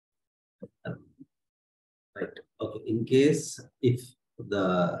Right. Okay. In case if the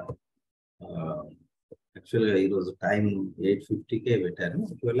actually it was time 8:50 పెట్టాను.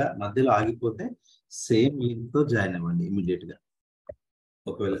 ఒకవేళ మధ్యలో ఆగిపోతే సేమ్ లింక్ తో జాయిన్ అవ్వండి ఇమీడియట్ గా.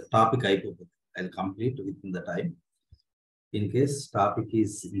 ఒకవేళ టాపిక్ అయిపోతుంది I'll complete within the time. In case topic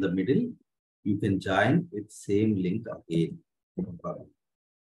is in the middle, you can join with same link again. No problem.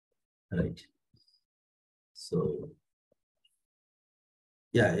 Right. So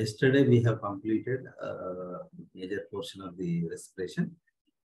yeah, yesterday we have completed major portion of the respiration.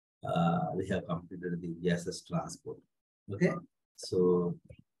 We have completed the gases transport. Okay, so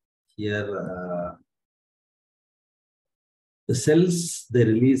here the cells, they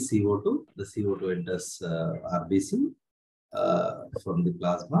release CO2. The CO2 enters RBC from the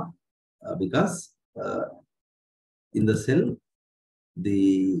plasma because in the cell the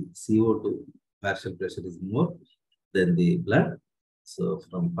CO2 partial pressure is more than the blood. So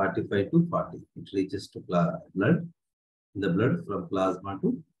from 45 to 40, it reaches to blood. In the blood, from plasma to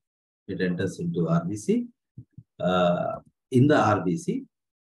it enters into RBC. In the RBC,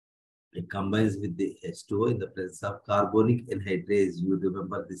 it combines with the H2O in the presence of carbonic anhydrase. You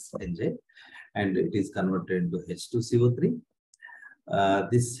remember this enzyme, and it is converted into H2CO3.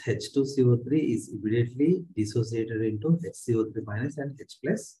 This H2CO3 is immediately dissociated into HCO3 minus and H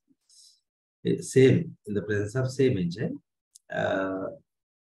plus. Same in the presence of same enzyme.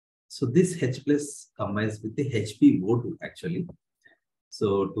 So this H plus combines with the HbO2 actually. So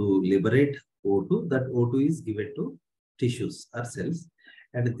to liberate O2, that O2 is given to tissues or cells,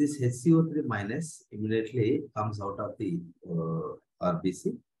 and this HCO3 minus immediately comes out of the RBC.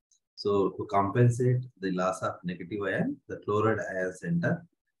 So to compensate the loss of negative ion, the chloride ions enter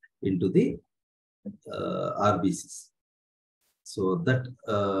into the RBCs. So that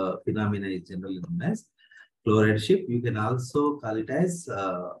phenomena is generally known as chloride shift. You can also call it as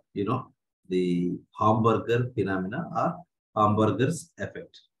the hamburger phenomena or hamburger's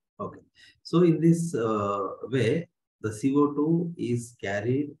effect. Okay, so in this way the CO2 is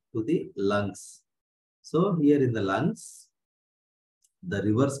carried to the lungs. So here in the lungs the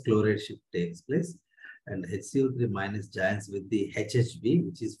reverse chloride shift takes place, and HCO3 minus joins with the HHB,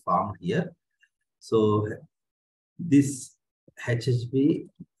 which is formed here. So this HHB,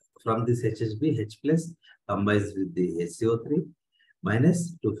 from this HHB, H plus combines with the HCO3 minus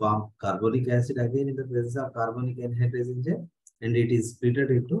to form carbonic acid again in the presence of carbonic anhydrase enzyme, and it is splitted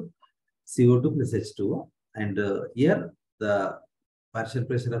into CO2 plus H2O. And here the partial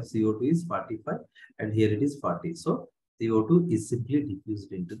pressure of CO2 is 45, and here it is 40. So CO2 is simply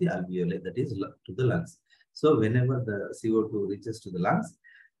diffused into the alveoli, that is to the lungs. So whenever the CO2 reaches to the lungs,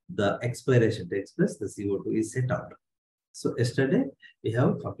 the expiration takes place, the CO2 is sent out. So yesterday we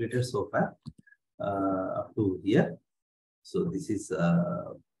have completed so far up to here. So this is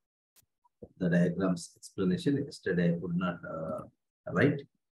the diagrams explanation. Yesterday I could not write.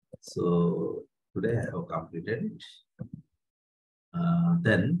 So today I have completed it.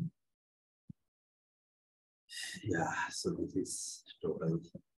 Then, yeah, so this is total.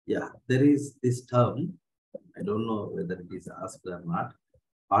 Yeah, there is this term, I don't know whether it is asked or not,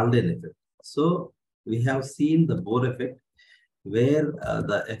 Haldane effect. So we have seen the Bohr effect, where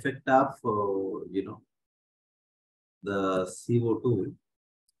the effect of, the CO2,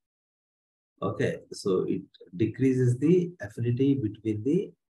 okay, so it decreases the affinity between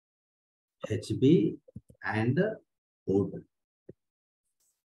the HB and O2.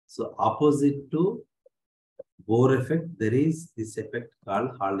 So opposite to Bohr effect, there is this effect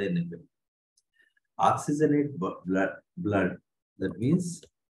called Haldane effect. Oxygenate blood, that means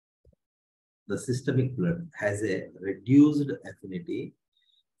the systemic blood, has a reduced affinity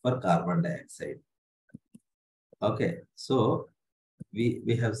for carbon dioxide. Okay, so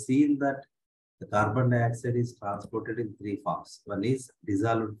we have seen that the carbon dioxide is transported in three forms. One is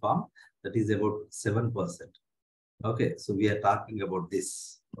dissolved form, that is about 7%. Okay, so we are talking about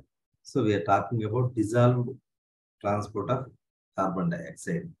this. So we are talking about dissolved transport of carbon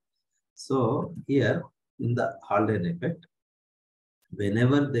dioxide. So here in the Haldane effect,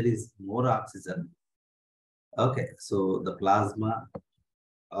 whenever there is more oxygen, okay, so the plasma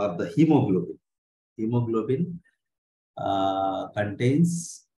or the hemoglobin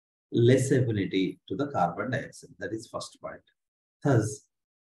contains less affinity to the carbon dioxide. That is first point. Thus,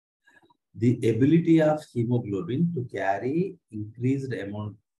 the ability of hemoglobin to carry increased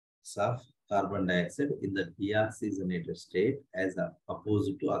amounts of carbon dioxide in the deoxygenated state as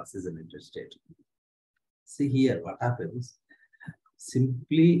opposed to oxygenated state. See here what happens.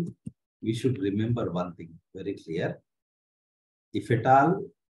 Simply, we should remember one thing very clear. If at all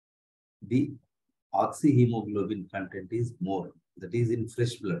the oxyhemoglobin content is more, that is in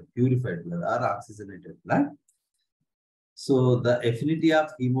fresh blood, purified blood or oxygenated blood. So the affinity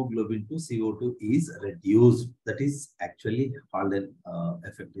of hemoglobin to CO2 is reduced. That is actually Halden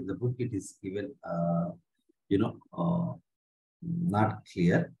effect. In the book, it is given, not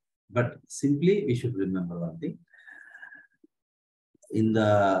clear, but simply we should remember one thing. In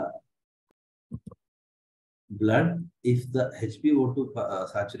the blood, if the HbO2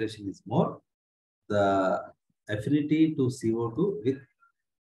 saturation is more, the affinity to CO2 with,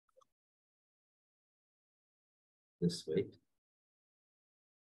 just wait,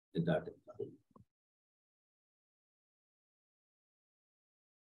 I got it.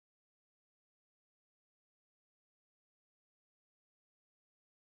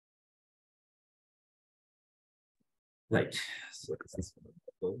 Right. So this is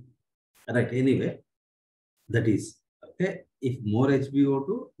right. Anyway, that is okay. If more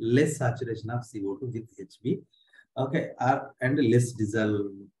HbO2, less saturation of CO2 with Hb, okay, and less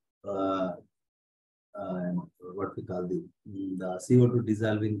dissolve. Uh, what we call the CO2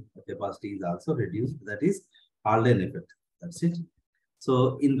 dissolving capacity is also reduced. That is Halden effect. That's it.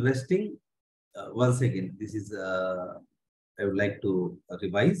 So in resting, once again, this is I would like to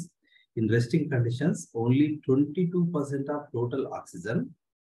revise. In resting conditions, only 22% of total oxygen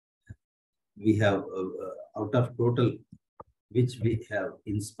we have out of total which we have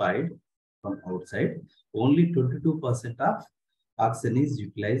inspired from outside, only 22% of oxygen is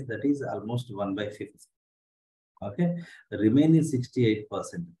utilized. That is almost 1/5. Okay, the remaining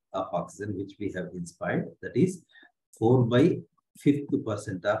 68% of oxygen which we have inspired, that is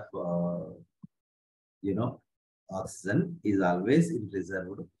 4/5% of oxygen is always in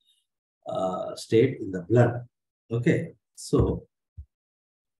reserved state in the blood. Okay, so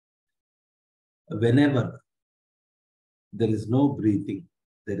whenever there is no breathing,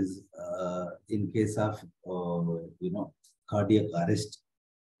 there is in case of cardiac arrest,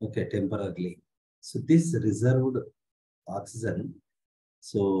 okay, temporarily. So this reserved oxygen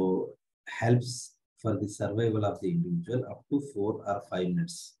so helps for the survival of the individual up to 4 or 5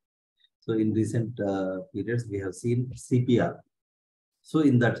 minutes. So in recent periods, we have seen CPR. So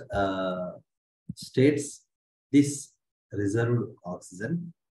in that states, this reserved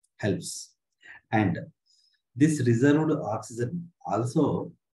oxygen helps. And this reserved oxygen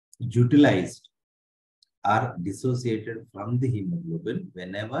also utilized or dissociated from the hemoglobin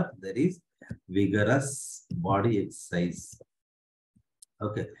whenever there is vigorous body exercise.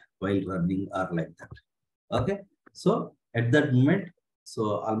 Okay, while running or like that. Okay, so at that moment,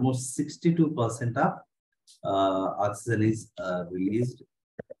 so almost 62% of oxygen is released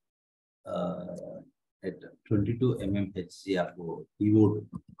at 22 mmHg of PO2.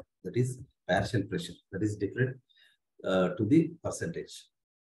 That is partial pressure. That is different to the percentage.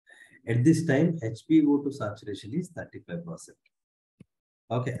 At this time, HbO2 saturation is 35%.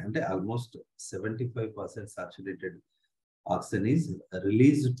 Okay, and almost 75% saturated oxygen is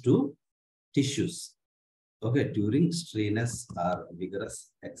released to tissues. Okay, during strenuous or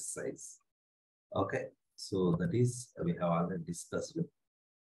vigorous exercise. Okay, so that is we have already discussed.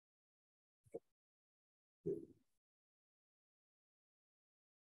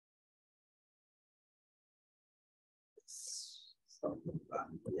 Something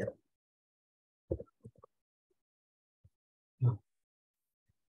wrong here.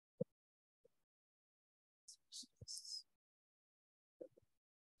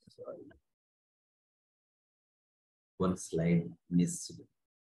 Sorry. One slide missed.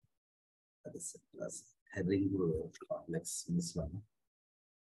 That is plus having complex miss one.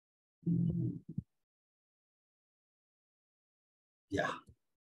 Yeah.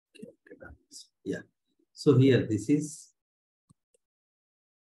 Okay. Yeah. So here this is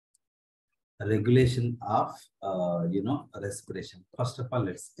a regulation of respiration. First of all,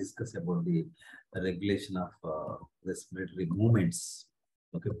 let's discuss about the regulation of respiratory movements.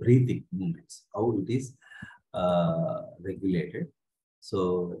 Okay, breathing movements. How it is regulated.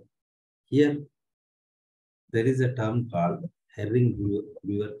 So here there is a term called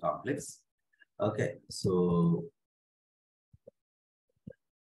Herring-Brewer complex. Okay, so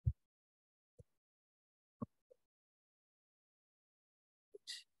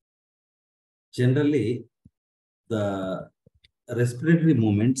generally the respiratory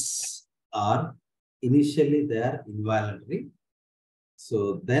movements are initially they are involuntary.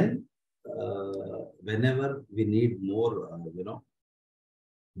 So then whenever we need more,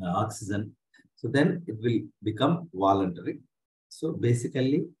 oxygen, so then it will become voluntary. So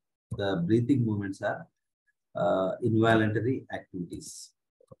basically, the breathing movements are involuntary activities,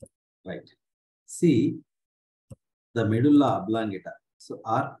 right? See, the medulla oblongata. So,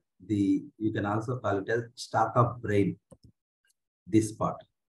 you can also call it as stalk of brain. this part.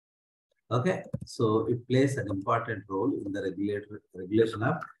 Okay, so it plays an important role in the regulation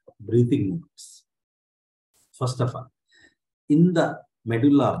of breathing movements. First of all, in the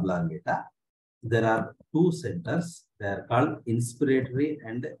medulla oblongata, there are two centers. They are called inspiratory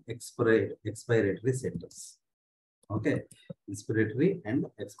and expiratory centers. Okay, inspiratory and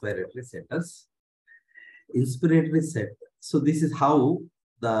expiratory centers. Inspiratory set. So this is how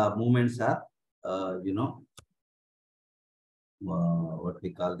the movements are, what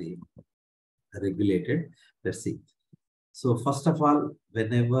we call the regulated. Let's see. So first of all,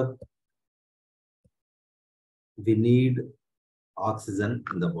 whenever we need oxygen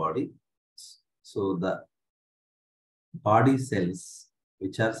in the body, so the body cells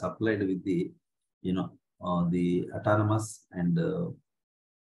which are supplied with the, the autonomous and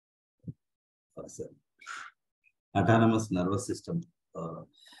autonomous nervous system,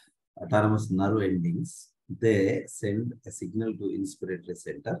 autonomous nerve endings, they send a signal to inspiratory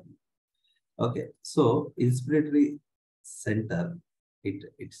center. Okay, so inspiratory center,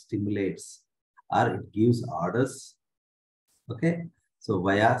 it stimulates or it gives orders. Okay, so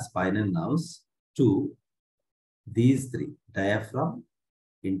via spinal nerves to these three: diaphragm,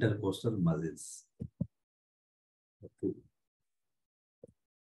 intercostal muscles.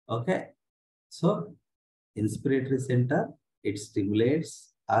 Okay, so inspiratory center, it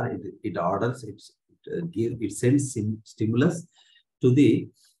stimulates or it orders, it sends stimulus to the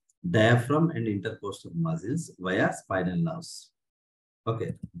diaphragm and intercostal muscles via spinal nerves.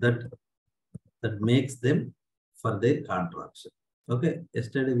 Okay, that makes them for their contraction. Okay,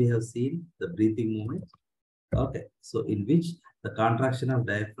 yesterday we have seen the breathing movement. Okay, so in which the contraction of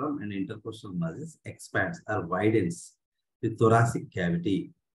diaphragm and intercostal muscles expands or widens the thoracic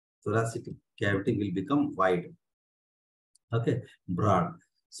cavity. Thoracic cavity will become wide. Okay, broad.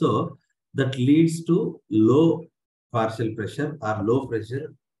 So that leads to low partial pressure or low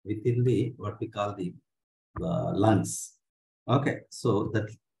pressure within the what we call the lungs. Okay, so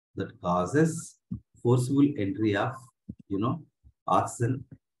that causes forcible entry of oxygen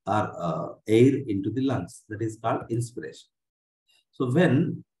or air into the lungs. That is called inspiration. So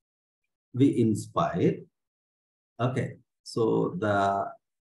when we inspire, okay, so the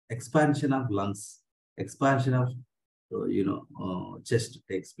expansion of lungs, expansion of chest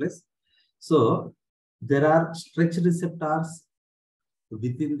takes place. So there are stretch receptors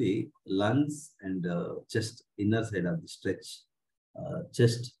within the lungs and chest, inner side of the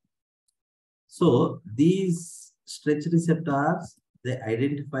chest. So these stretch receptors, they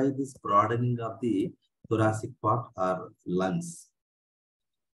identify this broadening of the thoracic part or lungs.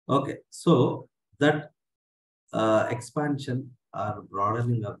 Okay, so that expansion or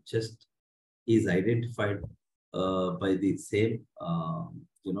broadening of chest is identified by the same,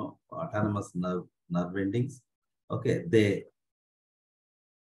 autonomous nerve endings. Okay, they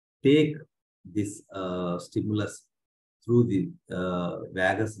take this stimulus through the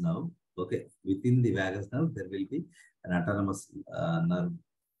vagus nerve. Okay, within the vagus nerve, there will be an autonomous nerve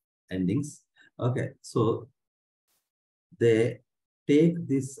endings. Okay, so they take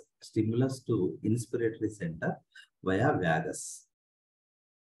this stimulus to inspiratory center via vagus.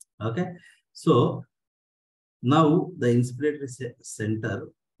 Okay, so now the inspiratory center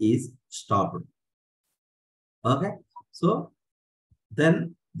is stopped. Okay, so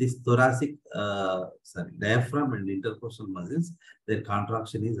then this thoracic, diaphragm and intercostal muscles, their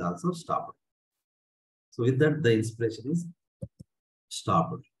contraction is also stopped. So with that, the inspiration is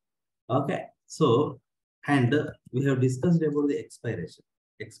stopped. Okay, so and we have discussed about the expiration.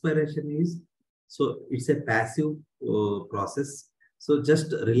 Expiration is, so it's a passive process. So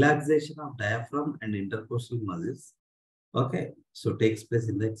just relaxation of diaphragm and intercostal muscles. Okay, so takes place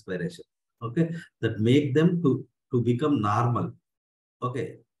in the expiration. Okay, that make them to become normal.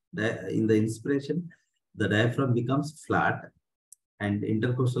 Okay, in the inspiration, the diaphragm becomes flat and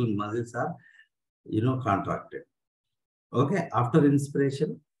intercostal muscles are, contracted. Okay, after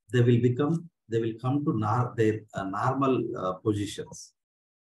inspiration, they will come to their normal positions.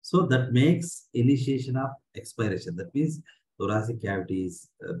 So that makes initiation of expiration. That means thoracic cavities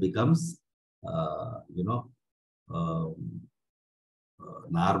becomes, um,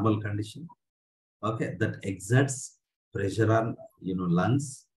 normal condition. Okay, that exerts pressure on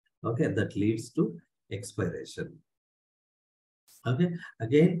lungs. Okay, that leads to expiration. Okay,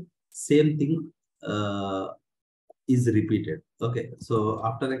 again same thing is repeated. Okay, so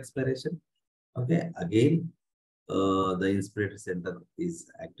after expiration, okay, again the inspiratory center is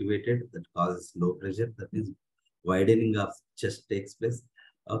activated. That causes low pressure. That means widening of chest takes place.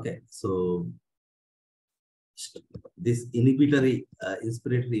 Okay, so this inhibitory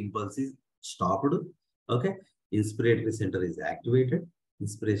inspiratory impulse is stopped. Okay, inspiratory center is activated,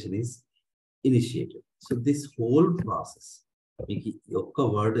 inspiration is initiated. So this whole process, మీకు ఒక్క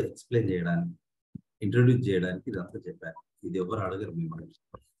word explain చేయడానికి, introduce చేయడానికి ఇదంతా చెప్పారు. ఇది ఎవరు అడగరు మిమ్మల్ని.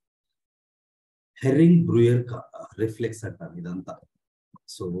 హెరింగ్ బ్రూయర్ రిఫ్లెక్స్ అంటారు ఇదంతా.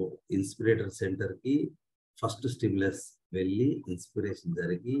 సో ఇన్స్పిరేటర్ సెంటర్ కి ఫస్ట్ స్టిమ్యులస్ వెళ్ళి ఇన్స్పిరేషన్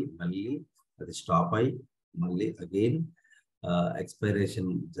జరిగి మళ్ళీ అది స్టాప్ అయి మళ్ళీ అగైన్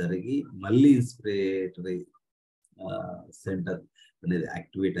ఎక్స్పైరేషన్ జరిగి మళ్ళీ ఇన్స్పిరేటరీ సెంటర్ అనేది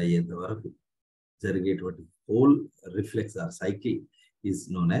యాక్టివేట్ అయ్యేంత వరకు జరిగేటువంటి whole reflex or cycle is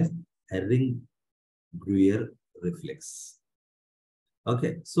known as Herring-Breuer reflex.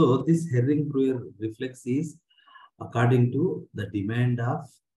 Okay, so this Herring-Breuer reflex is according to the demand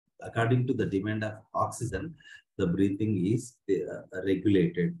of oxygen, the breathing is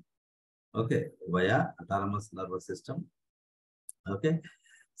regulated. Okay, via autonomous nervous system. Okay,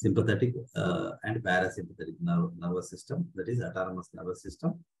 sympathetic and parasympathetic nervous system, that is autonomous nervous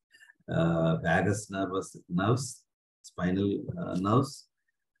system. Vagus nerves, spinal nerves,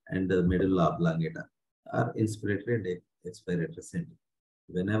 and the medulla oblongata are inspiratory and expiratory center.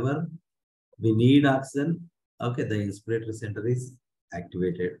 Whenever we need oxygen, okay, the inspiratory center is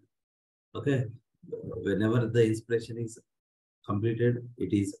activated. Okay, whenever the inspiration is completed,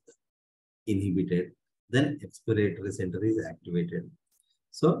 it is inhibited. Then expiratory center is activated.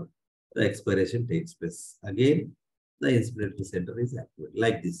 So the expiration takes place. Again, the inspiratory center is activated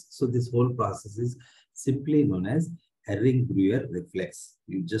like this. So this whole process is simply known as Herring-Breuer reflex.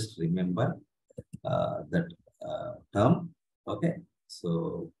 You just remember that term. Okay.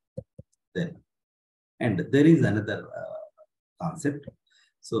 So then, and there is another concept.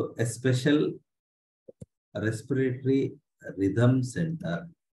 So a special respiratory rhythm center,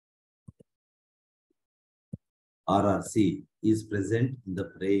 RRC, is present in the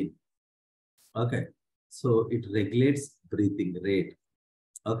brain. Okay. So it regulates breathing rate.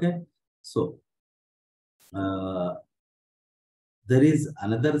 Okay. So there is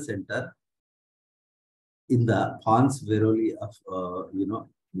another center in the pons varolii of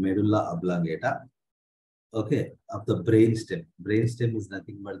medulla oblongata. Okay, of the brainstem. Brainstem is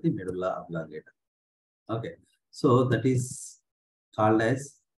nothing but the medulla oblongata. Okay, so that is called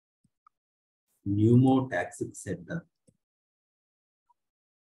as pneumotaxic center.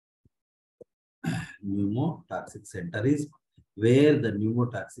 Pneumotaxic center is where the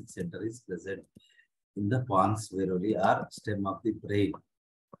pneumotaxic center is present in the pons varolii or stem of the brain.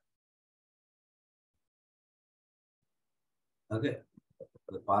 Okay,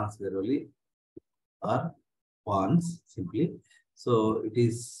 the pons varolii or pons simply. So it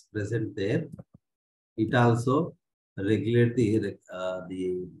is present there. It also regulates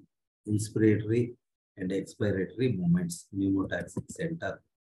the inspiratory and expiratory movements. Pneumotaxic center.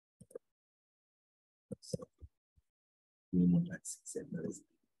 Pneumotaxic center is.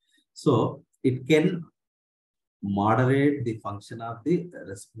 So it can moderate the function of the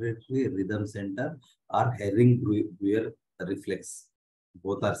respiratory rhythm center or Herring-Breuer reflex.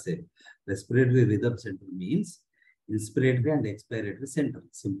 Both are same. Respiratory rhythm center means inspiratory and expiratory center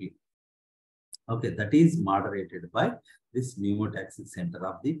simply. Okay, that is moderated by this pneumotaxic center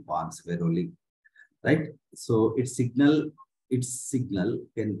of the pons varolii, right? So its signal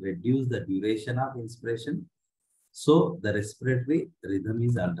can reduce the duration of inspiration. So the respiratory rhythm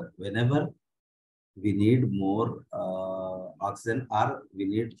is altered. Whenever we need more oxygen or we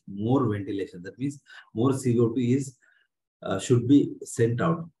need more ventilation, that means more CO2 is should be sent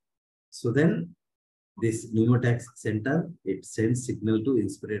out. So then this pneumotaxic center, it sends signal to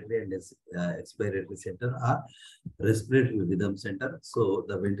inspiratory and expiratory center or respiratory rhythm center. So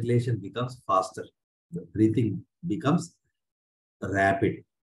the ventilation becomes faster. The breathing becomes rapid.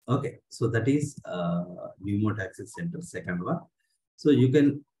 Okay, so that is pneumotaxic center, second one. So you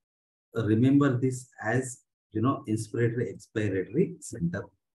can remember this as inspiratory expiratory center.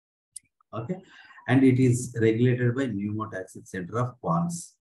 Okay, and it is regulated by pneumotaxic center of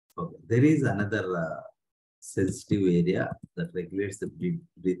pons. Okay, there is another sensitive area that regulates the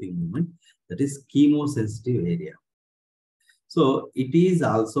breathing movement, that is chemosensitive area. So it is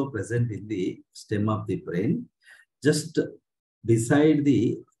also present in the stem of the brain, just beside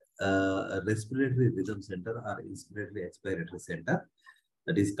the respiratory rhythm center or inspiratory expiratory center,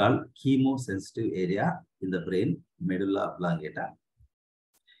 that is called chemosensitive area in the brain, medulla oblongata.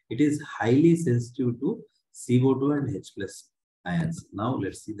 It is highly sensitive to CO2 and H+ ions. Now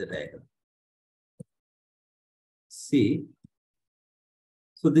let's see the diagram. See,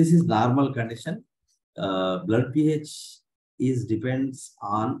 so this is normal condition. Blood pH depends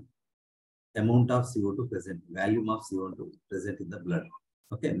on amount of CO2 present, volume of CO2 present in the blood.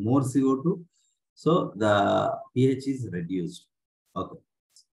 Okay, more CO2, So the pH is reduced. Okay.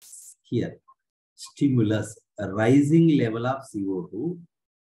 Here, stimulus, a rising level of CO2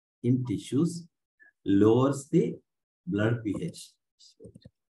 in tissues lowers the blood pH.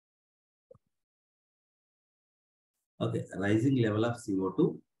 Okay, rising level of CO2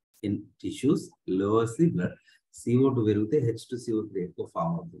 in tissues lowers the blood. CO2 పెరిగితే H2CO3 ఎక్కువ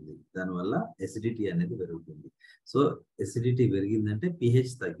form అవుతుంది. దానివల్ల acidity అనేది పెరుగుతుంది. So acidity పెరిగిందంటే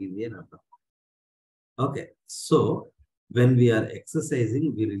pH తగ్గింది అని అర్థం. Okay, so when we are exercising,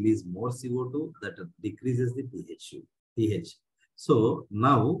 we release more CO2 that decreases the pH. So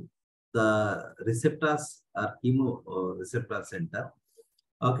now the receptors are chemoreceptor center.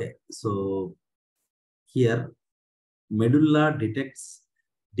 Okay, so here medulla detects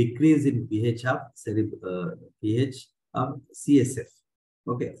decrease in pH of pH of CSF.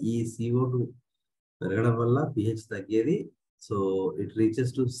 Okay, ఈ CO2 పెరగడం వల్ల pH తగ్గేది. So it reaches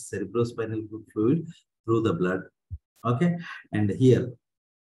to cerebrospinal fluid through the blood. Okay, and here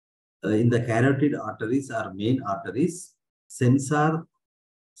in the carotid arteries or main arteries,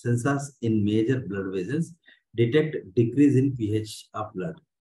 sensors in major blood vessels detect decrease in pH of blood.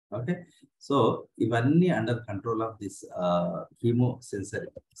 Okay, so ivanni under control of this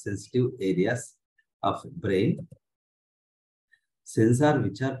sensitive areas of brain, sensor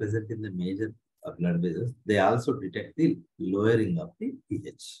which are present in the major blood vessels, they also detect the lowering of the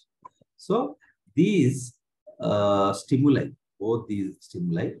pH. So these stimuli, both these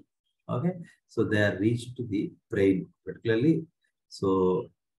stimuli, okay, so they are reached to the brain particularly. So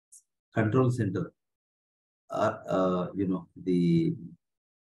control center are the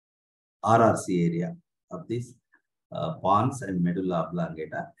RRC area of this pons and medulla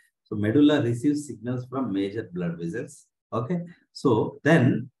oblongata. So medulla receives signals from major blood vessels. Okay, so then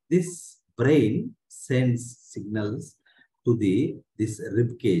this brain sends signals to this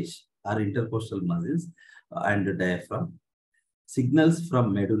rib cage or intercostal muscles and diaphragm. Signals from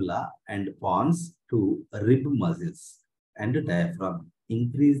medulla and pons to rib muscles and diaphragm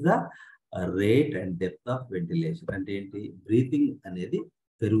increase the rate and depth of ventilation. అంటే ఏంటి, breathing అనేది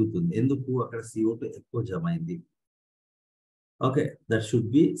పెరుగుతుంది. ఎందుకు, అక్కడ CO2 ఎక్కువ జమ అయింది. Okay, that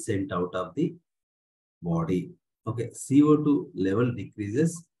should be sent out of the body. Okay, CO2 level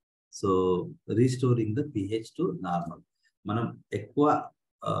decreases, so restoring the pH to normal. మనం ఎక్కువ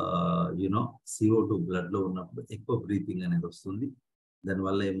CO2 బ్లడ్ లో ఉన్నప్పుడు ఎక్కువ బ్రీతింగ్ అనేది వస్తుంది.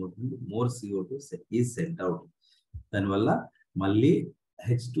 దానివల్ల ఏమవుతుంది, more CO2 is cent out. దానివల్ల మళ్ళీ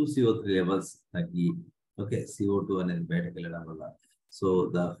H2CO3 లెవెల్స్ తగ్గి, ఓకే, CO2 అనేది బయటకు వెళ్ళడం వల్ల, so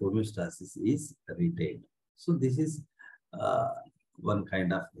the homeostasis is retained. So this is one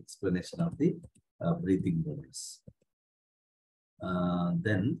kind of explanation of the breathing movements.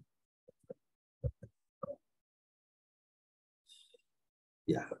 Then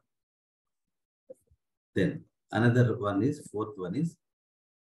another one is, fourth one is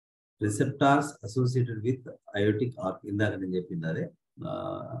receptors associated with aortic arc, ఇందాక నేను చెప్పింది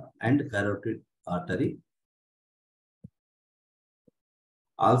and carotid artery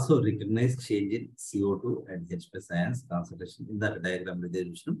also recognize change in CO2 and H+ ions concentration in that diagram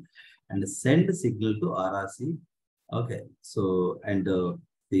and send signal to RRC. Okay, so and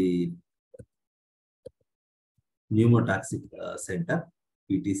the pneumotoxic center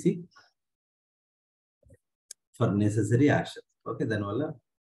PTC for necessary action. Okay, దానివల్ల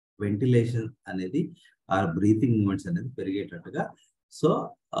ventilation అనేది are breathing moments అనేది పెరిగేటట్టుగా, so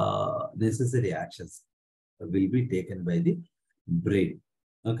necessary actions will be taken by the brain.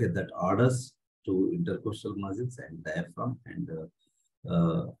 Okay, that orders to intercostal muscles and diaphragm and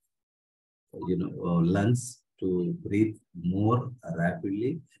lungs to breathe more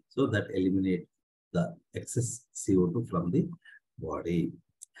rapidly, so that eliminate the excess CO2 from the body.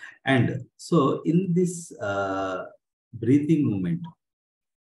 And so in this breathing movement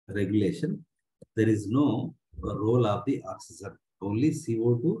regulation, there is no role of the oxygen. Only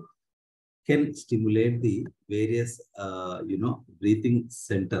CO2 can stimulate the various breathing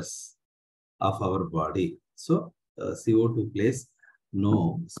centers of our body. So CO2 plays no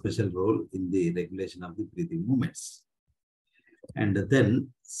special role in the regulation of the breathing movements. And then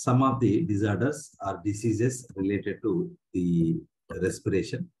some of the disorders or diseases related to the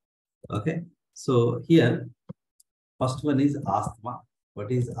respiration. Okay, so here first one is asthma. What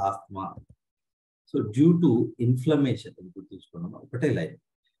is asthma? So due to inflammation,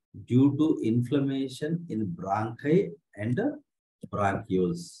 due to inflammation in bronchi and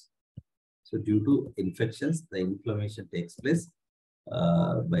bronchioles. So due to infections, the inflammation takes place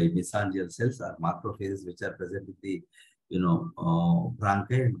by mesangial cells or macrophages which are present in the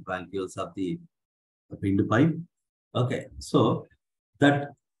bronchi and bronchioles of the windpipe. Okay, so that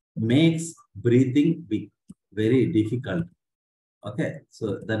makes breathing very difficult. Okay, so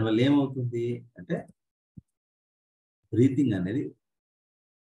దానివల్ల ఏమవుతుంది అంటే breathing అనేది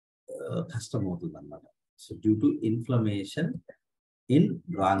కష్టమవుతుంది అన్నమాట. So due to inflammation in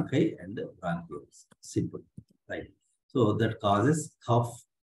bronchi and bronchioles. Simple, right? So that causes cough,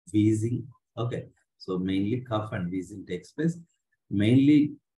 wheezing. Okay, so mainly cough and wheezing takes place. Mainly,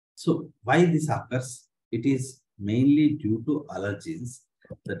 so why this occurs? It is mainly due to allergens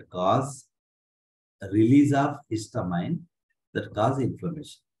that cause release of histamine that cause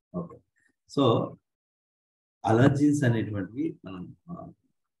inflammation. Okay, so allergens అనేటువంటివి మనం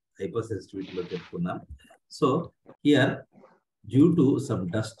hypersensitivity చెప్పుకున్నాం. So here, due to some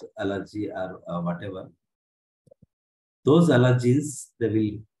dust allergy or whatever, those allergens, they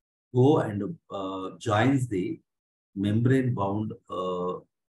will go and joins the membrane bound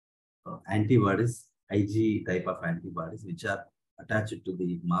antibodies, Ig type of antibodies, which are attached to the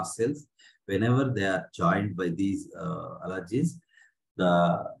mast cells. Whenever they are joined by these allergens, the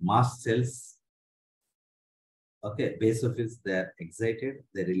mast cells, okay, basophils, they are excited,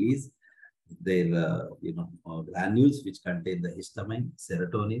 they release their granules which contain the histamine,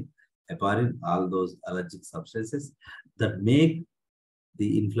 serotonin, heparin, all those allergic substances that make the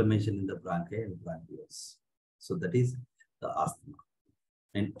inflammation in the bronchi and bronchioles. So that is the asthma.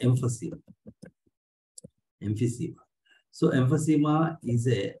 And emphysema. So emphysema is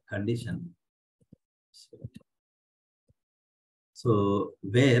a condition so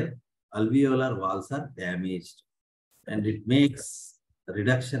where alveolar walls are damaged, and it makes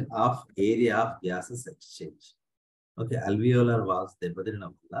reduction of area of gases exchange. Okay, alveolar walls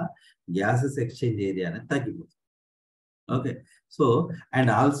debadinappulla gases exchange area ane tagipotundi. Okay, so and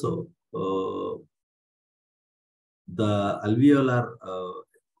also the alveolar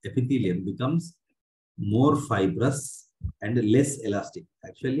epithelium becomes more fibrous and less elastic.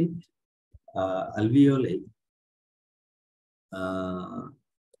 Actually, alveoli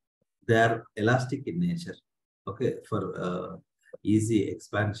they are elastic in nature. Okay, for easy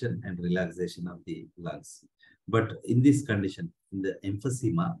expansion and relaxation of the lungs. But in this condition, in the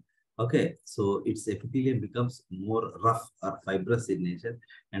emphysema, okay, so its epithelium becomes more rough or fibrous in nature,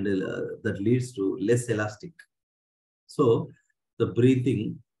 and that leads to less elastic. So the breathing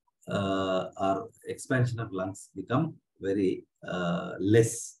or expansion of lungs become very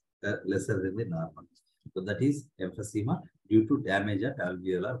lesser than the normal. So that is emphysema due to damage at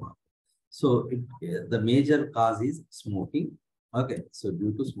alveolar wall. So the major cause is smoking. Okay, so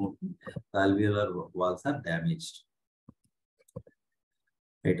due to smoking, the alveolar walls are damaged.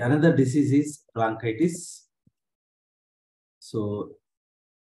 Right. Another disease is bronchitis. So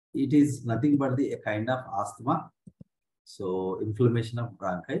it is nothing but a kind of asthma. So inflammation of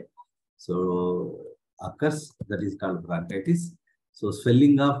bronchi so occurs, that is called bronchitis. So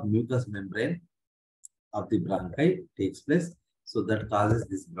swelling of mucous membrane of the bronchi takes place. So that causes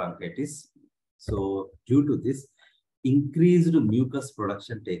this bronchitis. So due to this, increased mucus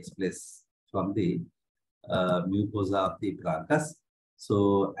production takes place from the mucosa of the bronchus.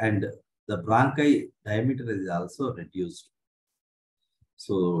 So, and the bronchi diameter is also reduced.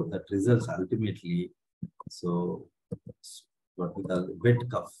 So that results ultimately, so what we call wet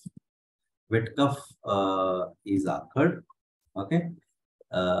cough. Wet cough is occurred, okay,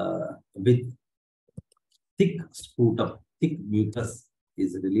 with thick sputum, thick mucus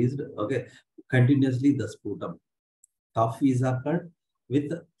is released, okay, continuously the sputum. Cough is occurred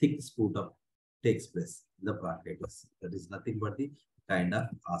with thick sputum takes place in the bronchitis. That is nothing but the kind of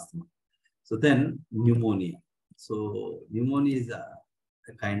asthma. So then pneumonia. So pneumonia is a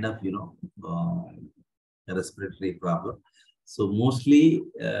kind of a respiratory problem. So mostly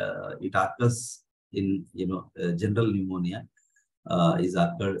it occurs in general pneumonia is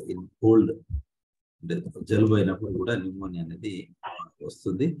occurred in cold. జలుబు అయినప్పుడు కూడా pneumonia అనేది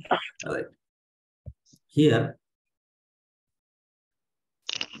వస్తుంది. Right, here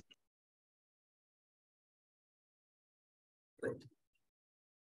right.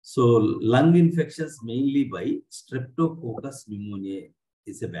 So lung infections mainly by Streptococcus pneumoniae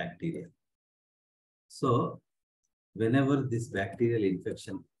is a bacteria. So whenever this bacterial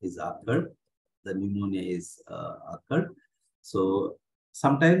infection is occurred, the pneumonia is occurred. So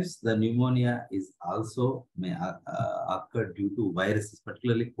sometimes the pneumonia is also may occur due to viruses,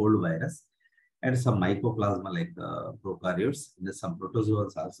 particularly cold virus, and some mycoplasma like prokaryotes. And some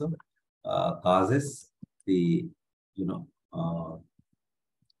protozoans also causes the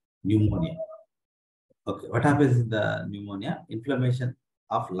pneumonia. Okay, what happens in the pneumonia? Inflammation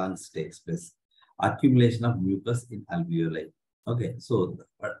of lungs takes place. Accumulation of mucus in alveoli. Okay, so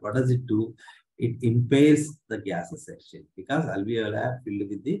what does it do? it impairs the gases exchange because alveoli are filled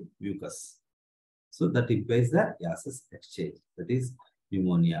with the mucus. So that impairs the gases exchange. That is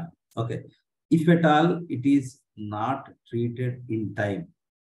pneumonia. Okay. If at all it is not treated in time.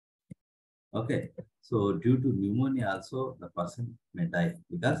 Okay. So due to pneumonia also the person may die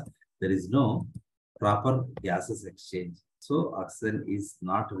because there is no proper gases exchange. So oxygen is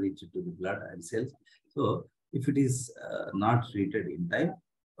not reached to the blood and cells. So if it is not treated in time,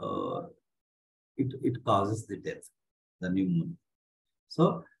 it causes the death, the pneumonia. So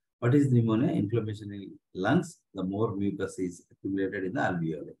what is pneumonia? Inflammation in lungs. The more mucus is accumulated in the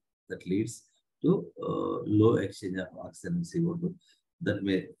alveoli. That leads to low exchange of oxygen and CO2. That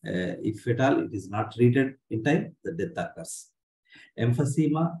may, if at all it is not treated in time, the death occurs.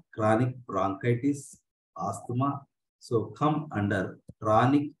 Emphysema, chronic bronchitis, asthma, so come under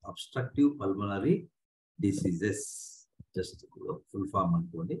chronic obstructive pulmonary diseases. Just full form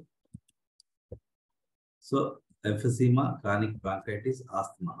అనుకోండి. So emphysema, chronic bronchitis,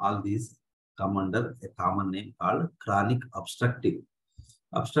 asthma, all these come under a common name called chronic obstructive.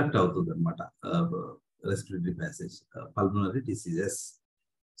 Obstruct అవుతుంది అన్నమాట respiratory passage, pulmonary diseases.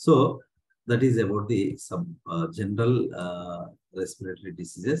 So that is about the some general respiratory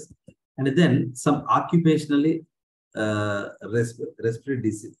diseases, and then some occupationally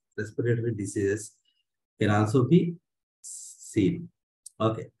respiratory diseases can also be seen.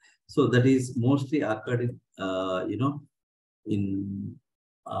 Okay. So that is mostly occurred in, in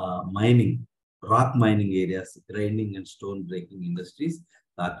mining, rock mining areas, grinding and stone breaking industries.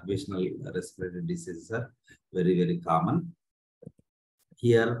 The occupational respiratory diseases are very, very common.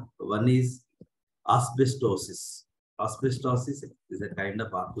 Here, one is asbestosis. Asbestosis is a kind of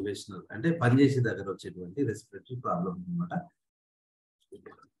occupational and a panjeshi దగ్గర వచ్చేటువంటి respiratory problem అన్నమాట.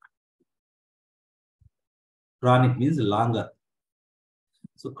 Chronic means longer.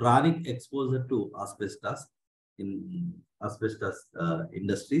 So chronic exposure to asbestos in asbestos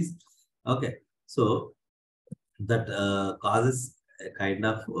industries. Okay, so that causes a kind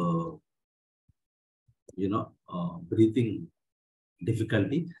of breathing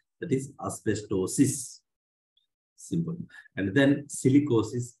difficulty. That is asbestosis. Simple. And then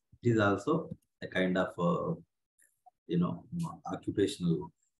silicosis. It is also a kind of occupational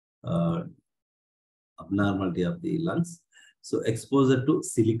abnormality of the lungs. So exposure to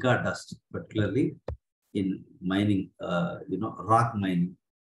silica dust, particularly in mining, rock mining,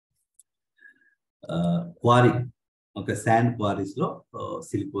 quarry, okay, sand quarries lo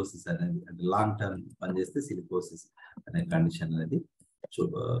silicosis అనేది అంటే long term పనిచేస్తే silicosis అనే condition అనేది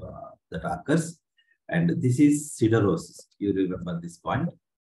that occurs, and this is siderosis. You remember this point.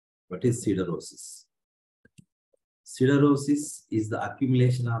 What is siderosis? Siderosis is the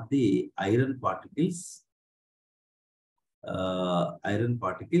accumulation of the iron particles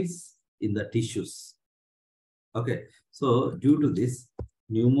in the tissues. Okay, so due to this,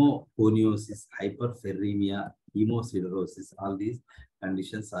 pneumoconiosis, hyperferremia, hemosiderosis, all these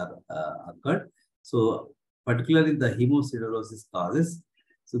conditions are occurred. So particularly the hemosiderosis causes.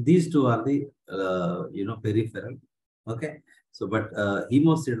 So these two are the peripheral. Okay, so but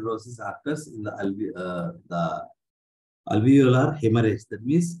hemosiderosis occurs in the alveolar hemorrhage. That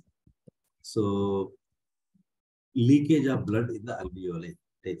means so leakage of blood in the alveoli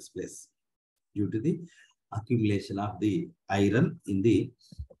takes place due to the accumulation of the iron in the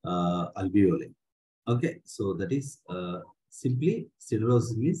alveoli. Okay, so that is simply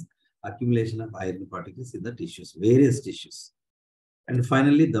siderosis means accumulation of iron particles in the tissues, various tissues. And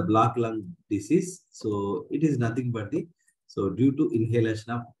finally, the black lung disease. So it is nothing but due to inhalation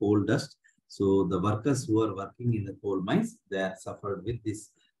of coal dust. So the workers who are working in the coal mines, they are suffered with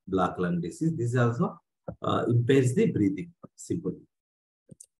this black lung disease. This also impairs the breathing. Simple.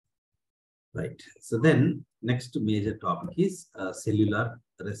 Right. So then next major topic is cellular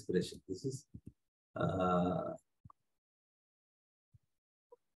respiration. This is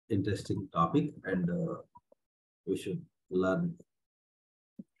interesting topic, and we should learn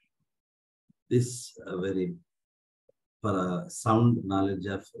this very for a sound knowledge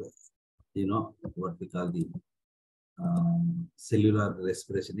of what we call the cellular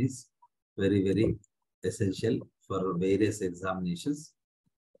respiration is very, very essential for various examinations.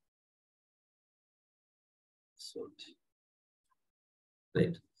 So,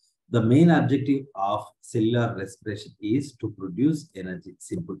 right. The main objective of cellular respiration is to produce energy.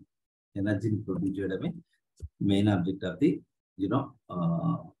 Simple. Energy produce main object of the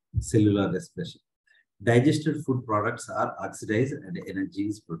cellular respiration. Digested food products are oxidized and energy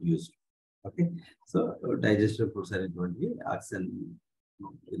is produced. Okay, so digested foods are oxygen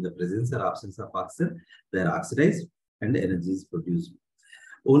in the presence or absence of oxygen, they are oxidized and energy is produced.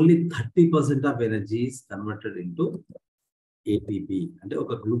 only 30% of energy is converted into ATP. అంటే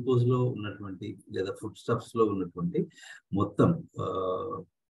ఒక glucose లో ఉన్నటువంటి లేదా food stuffs లో ఉన్నటువంటి మొత్తం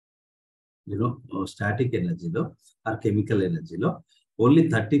static energy or chemical energy only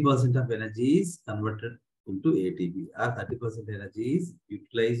 30% of energy is converted into ATP, or 30% energy is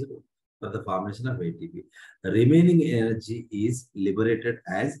utilized for the formation of ATP. The remaining energy is liberated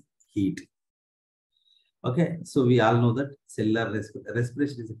as heat. Okay, so we all know that cellular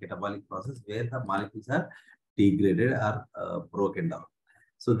respiration is a catabolic process where the molecules are degraded or broken down.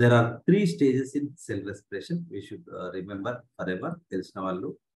 So there are 3 stages in cell respiration. We should remember forever. తెలిసిన వాళ్ళు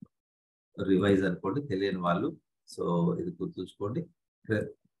revise అనుకోండి, తెలియని వాళ్ళు so ఇది గుర్తుంచుకోండి.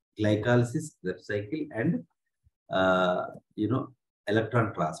 గ్లైకాలిసిస్, Krebs cycle and electron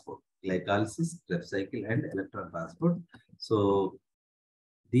transport. Glycolysis, Krebs cycle and electron transport. So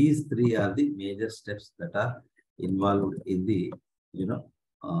these 3 are the major steps that are involved in the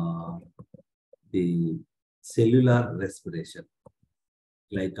the cellular respiration.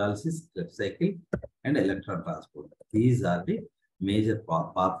 Glycolysis, Krebs cycle and electron transport. These are the major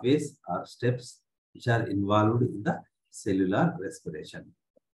pathways or steps which are involved in the cellular respiration.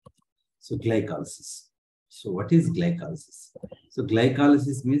 So glycolysis. So what is glycolysis? So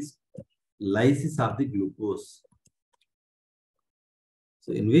glycolysis means lysis of the glucose. So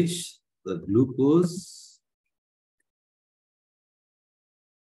in which the glucose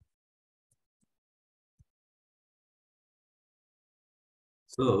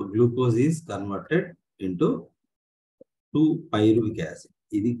is converted into 2-pyruvic acid.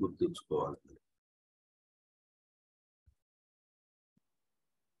 ఇది గుర్తుంచుకోవాలి.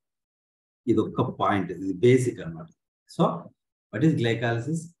 ఇది ఒక point, ఇది basic అన్నమాట. So what is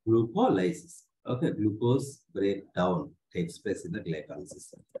glycolysis? Glucolysis. Okay, glucose breakdown takes place in the glycolysis.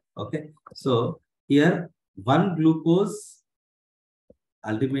 Okay, so here one glucose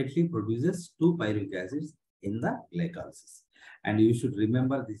ultimately produces 2-pyruvic acids in the glycolysis. And you should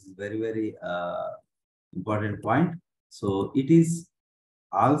remember, this is very, very important point. So it is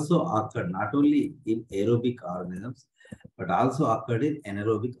also occurred not only in aerobic organisms, but also occurred in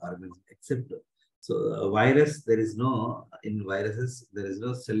anaerobic organisms, except virus, there is no, in viruses, there is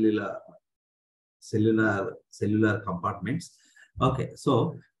no cellular compartments. Okay, so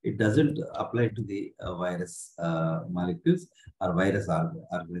it doesn't apply to the virus molecules or virus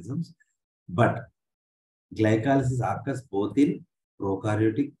organisms, but glycolysis occurs both in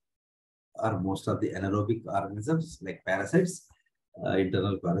prokaryotic or most of the anaerobic organisms like parasites,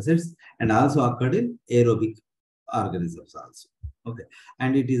 internal parasites, and also occurred in aerobic organisms also. Okay,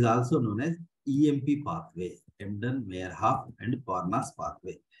 and it is also known as EMP pathway, Embden-Meyerhof and Parnas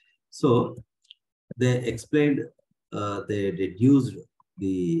pathway. So they explained, they deduced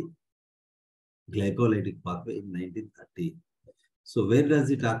the glycolytic pathway in 1930. So where does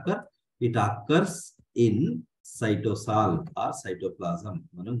it occur? It occurs in cytosol or cytoplasm.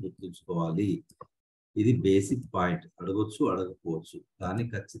 మనం గుర్తుంచుకోవాలి. ఇది basic point, అడగొచ్చు అడగకపోవచ్చు, కానీ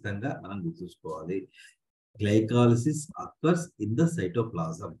ఖచ్చితంగా మనం గుర్తుంచుకోవాలి. Glycolysis occurs in the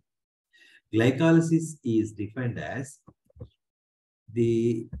cytoplasm. Glycolysis is defined as the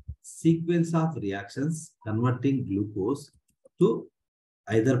sequence of reactions converting glucose to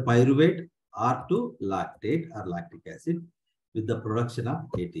either pyruvate or to lactate or lactic acid with the production of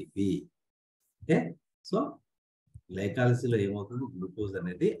ATP. Okay, so glycolysis లో ఏమవుతుంది, glucose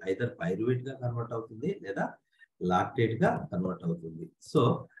అనేది either pyruvate గా convert అవుతుంది లేదా lactate గా convert అవుతుంది. So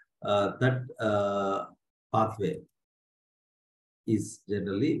that pathway is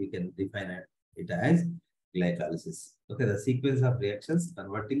generally, we can define it as glycolysis. Okay, the sequence of reactions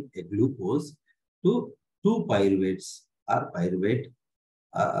converting a glucose to 2 pyruvates or pyruvate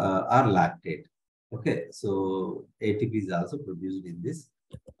or lactate. Okay, so ATP is also produced in this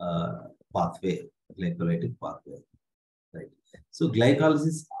pathway, glycolytic pathway, right? So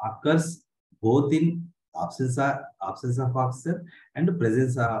glycolysis occurs both in absence of oxygen and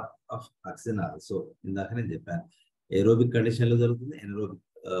presence of oxygen also. ఇందాకనే చెప్పాను, aerobic condition లో జరుగుతుంది, anaerobic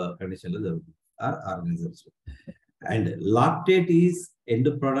condition లో జరుగుతుంది are organisms. And lactate is end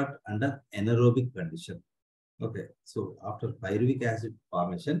product under anaerobic condition. Okay, so after pyruvic acid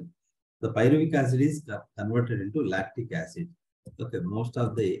formation, the pyruvic acid is converted into lactic acid. Okay, most of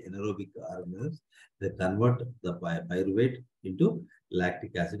the anaerobic organisms, they convert the pyruvate into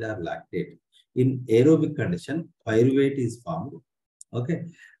lactic acid or lactate. In aerobic condition, pyruvate is formed, okay,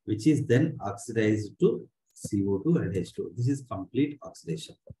 which is then oxidized to CO2 and H2. This is complete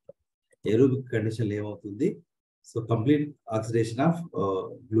oxidation. Aerobic condition ఏమవుతుంది? So complete oxidation of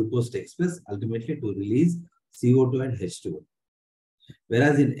glucose takes place ultimately to release CO2 and H2.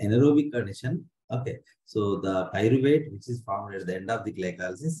 Whereas in anaerobic condition, Okay, so the pyruvate, which is formed at the end of the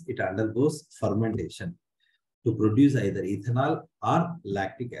glycolysis, it undergoes fermentation to produce either ethanol or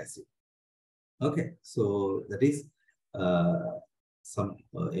lactic acid. Okay, so that is some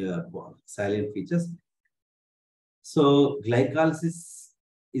salient features. So glycolysis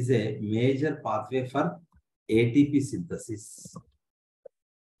is a major pathway for ATP synthesis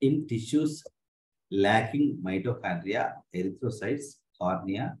in tissues lacking mitochondria, erythrocytes,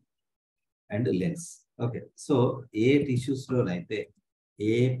 cornea, and lens. Okay, so A tissues లోనైతే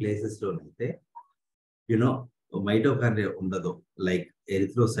A places లోనైతే mitochondria ఉండదు, like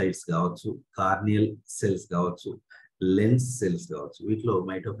erythrocytes కావచ్చు, corneal cells కావచ్చు, lens cells కావచ్చు, వీటిలో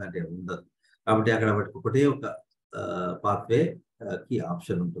mitochondria ఉండదు. కాబట్టి అక్కడ వాటికి ఒకటే ఒక పాత్వే కి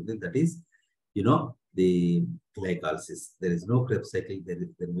ఆప్షన్ ఉంటుంది, that is the glycolysis. There is no Krebs cycle,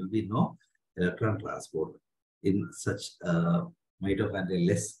 there will be no electron transport in such mitochondrial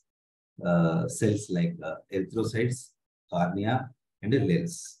less cells like erythrocytes, cornea, and a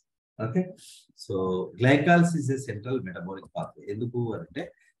lens. Okay, so glycolysis is a central metabolic pathway. ఎందుకు అంటే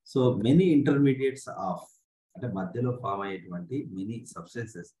so many intermediates of అంటే మధ్యలో form అయ్యేటువంటి many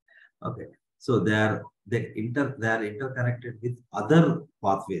substances. Okay, so they are interconnected with other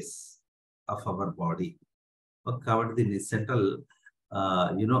pathways of our body. కాబట్టి దీన్ని central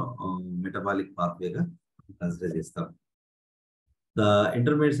metabolic pathway గా consider చేస్తాం. The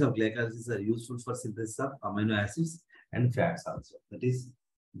intermediates of glycolysis are useful for synthesis of amino acids and fats also. That is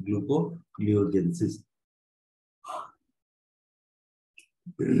gluconeogenesis.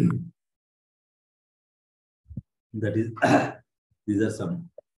 That is, these are some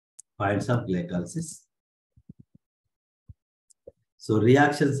points of glycolysis. So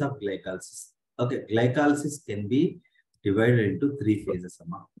reactions of glycolysis. Okay, glycolysis can be divided into three phases.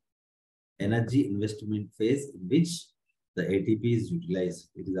 Energy investment phase, in which the ATP is utilized.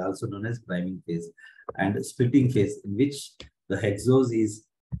 It is also known as priming phase, and splitting phase, in which the hexose is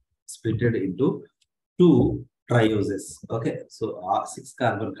splitted into two trioses. Okay, so 6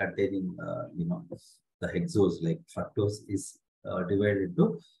 carbon containing the hexose like fructose is divided into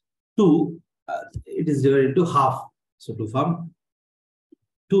two. It is divided into half, so to form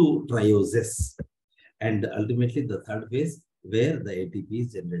 2 trioses, and ultimately the third phase where the ATP is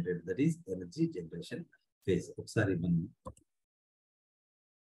generated, that is energy generation phase.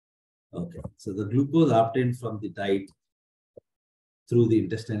 Okay, so the glucose obtained from the diet through the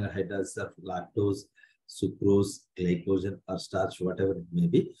intestinal hydrolysis of lactose, sucrose, glycogen, or starch, whatever it may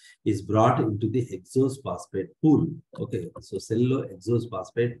be, is brought into the hexose phosphate pool. Okay, so cell lo hexose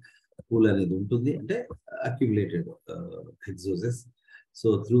phosphate pool అనేది ఉంటుంది, అంటే accumulated hexoses. So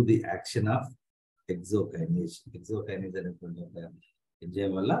through the action of hexokinase అనేటువంటి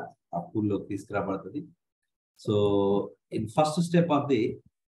enzyme వల్ల ఆ pool లోకి తీసుకురాబడుతుంది. So in first step of the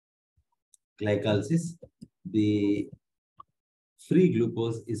glycolysis, the free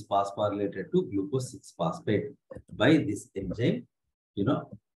glucose is phosphorylated to glucose 6-phosphate by this enzyme,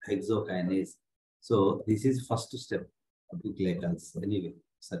 hexokinase. So this is first step of the glycolysis. Anyway,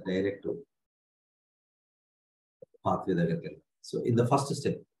 it's a direct pathway. So in the first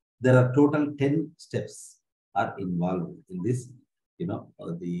step, there are total 10 steps are involved in this,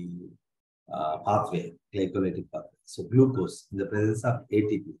 the pathway, glycolytic pathway. So glucose in the presence of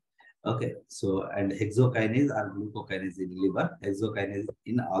ATP. Okay, so and hexokinase or glucokinase in liver, hexokinase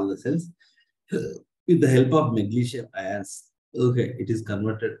in all the cells with the help of magnesium ions. Okay, it is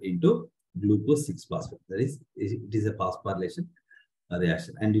converted into glucose 6-phosphate. That is, it is a phosphorylation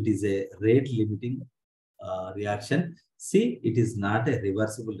reaction, and it is a rate limiting reaction. See, it is not a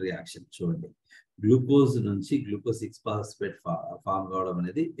reversible reaction. చూడండి, glucose నుంచి glucose 6-phosphate form కావడం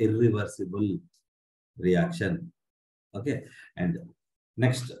అనేది irreversible reaction. Okay, and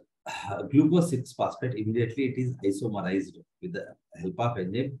next, glucose 6-phosphate, immediately it is isomerized with the help of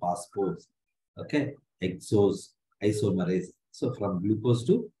enzyme phosphose. Okay, hexose isomerase. So from glucose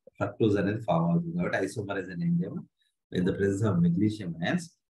to fructose అనేది form అవుతుంది కాబట్టి isomerase అనే enzyme in the presence of magnesium ions,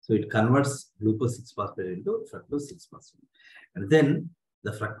 so it converts glucose 6-phosphate into fructose 6-phosphate, and then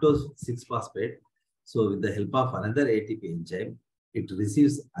the fructose 6-phosphate, so with the help of another ATP enzyme, it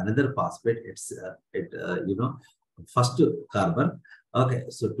receives another phosphate. It's first carbon. Okay,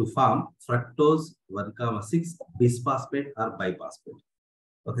 so to form fructose 1,6 bisphosphate or biphosphate.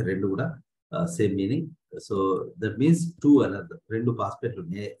 Okay, rendu kuda same meaning. So that means two another rendu phosphate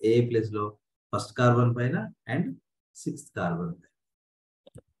a place lo first carbon paina and 6th carbon.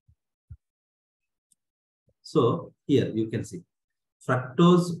 So here you can see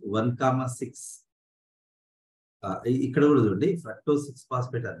fructose 1,6. ఇక్కడ కూడా చూడండి, fructose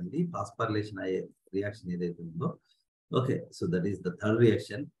 6-phosphate అనేది phosphorylation అయ్యే reaction ఏదైతే ఉందో. Okay, so that is the third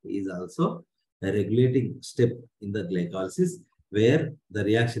reaction is also a regulating step in the glycolysis where the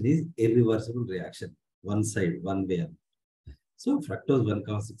reaction is irreversible reaction, one side, one way. So fructose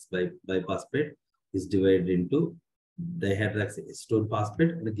 1,6 biphosphate is divided into dihydroxyacetone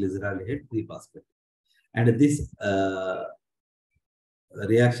phosphate and glyceraldehyde 3-phosphate. And this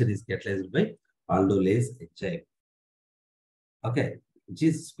reaction is catalyzed by aldolase enzyme. Okay, which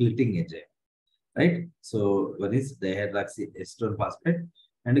is splitting enzyme, right? So one is dihydroxyacetone phosphate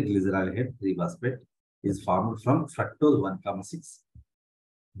and glyceraldehyde 3-phosphate is formed from fructose 1,6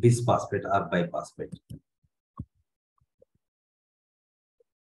 bisphosphate or biphosphate.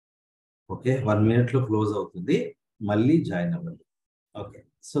 Okay, 1 minute lo close avutundi, malli join avvali. Okay,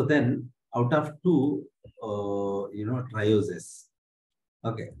 so then out of two, trioses.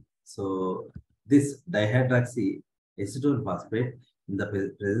 Okay, so this dihydroxyacetone phosphate in the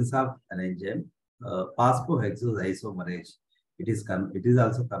presence of an enzyme, phosphohexosisomerase, it is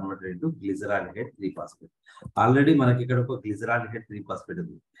also converted into glyceraldehyde 3-phosphate. Already manaki ikkada oka glyceraldehyde 3-phosphate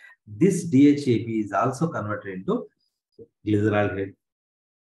undi. This DHAP is also converted into glyceraldehyde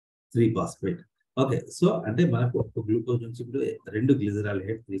 3-phosphate. Okay, so అంటే మనకు ఒక glucose నుంచి ఇప్పుడు 2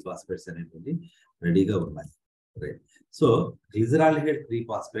 glyceraldehyde 3-phosphates అనేటువంటి రెడీగా ఉన్నాయి. Right. So glyceraldehyde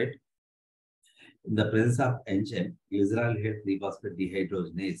 3-phosphate in the presence of enzyme glyceraldehyde 3-phosphate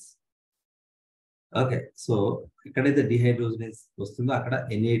dehydrogenase. Okay, so ఎక్కడైతే dehydrogenase వస్తుందో అక్కడ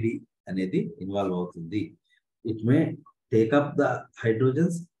NAD అనేది ఇన్వాల్వ్ అవుతుంది. It may take up the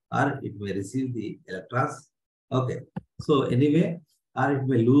hydrogens or it may receive the electrons. Okay, so anyway, or it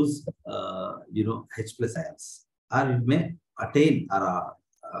may lose H plus ions, or it may attain or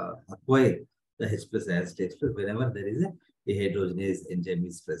acquire the H plus ions takes place whenever there is a dehydrogenase enzyme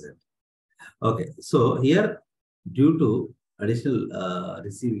is present. Okay, so here due to additional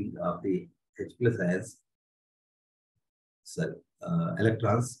receiving of the H plus ions,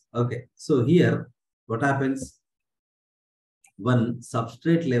 electrons. Okay, so here what happens, one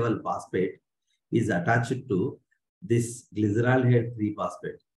substrate level phosphate is attached to this glyceraldehyde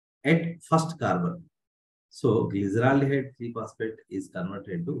 3-phosphate at first carbon. So glyceraldehyde 3-phosphate is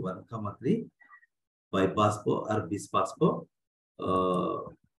converted into 1,3 biphospho or bisphospho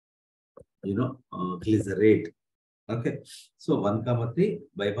glycerate. Okay, so 1,3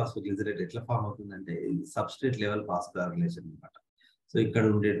 biphospho-glycerate ఎట్లా form అవుతుందంటే substrate level phosphorylation అన్నమాట. So ఇక్కడ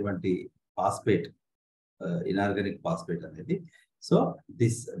ఉండేటువంటి phosphate inorganic phosphate అనేది, so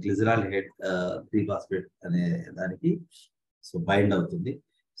this glyceraldehyde 3-phosphate అనే దానికి so bind అవుతుంది.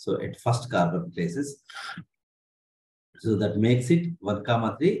 So at first carbon places, so that makes it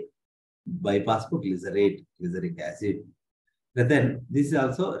 1,3 biphospho-glycerate glyceric acid. But then this is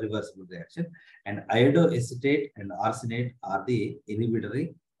also reversible reaction, and iodoacetate and arsenate are the inhibitory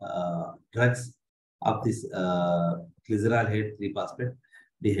drugs of this glyceraldehyde 3-phosphate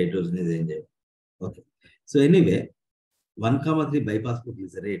dehydrogenase enzyme. Okay, so anyway, 1,3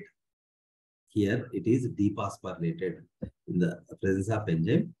 biphospho-glycerate, here it is dephosphorylated in the presence of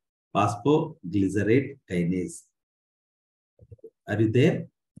enzyme phosphoglycerate kinase. Are you there,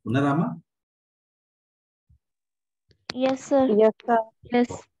 Unarama? Yes, sir. Yes, sir. Yes.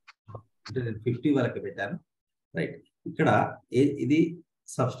 50 వరకు పెట్టాను, right. ఇక్కడ ఇది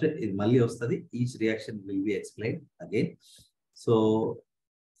substrate, ఇది మళ్ళీ వస్తుంది. Each reaction will be explain again. So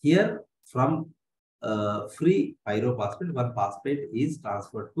here from free pyrophosphate, one phosphate is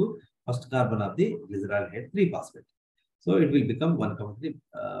transferred to first carbon of the glyceraldehyde 3-phosphate. So it will become 1,3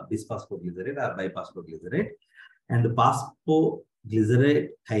 bisphosphoglycerate or biphosphoglycerate. And phosphoglycerate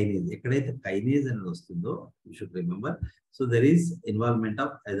kinase, ఎక్కడైతే kinase అనేది వస్తుందో you should remember, so there is involvement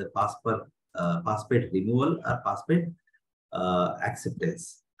of either phosphate removal or phosphate acceptance.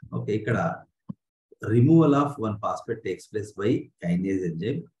 Okay, ఇక్కడ removal of one phosphate takes place by kinase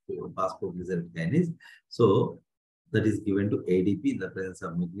enzyme, phosphoglycerate kinase. So that is given to ADP in the presence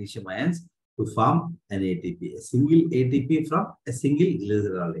of magnesium ions to form an ATP, a single ATP from a single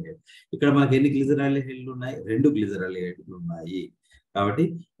glyceraldehyde. ఇక్కడ మనకు ఎన్ని glyceraldehydes ఉన్నాయి? 2 glyceraldehydes ఉన్నాయి. కాబట్టి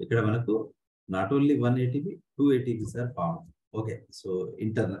ఇక్కడ మనకు not only one ATP, 2 ATPs are formed. Okay, so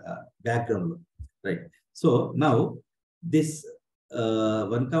internal background, right? So now this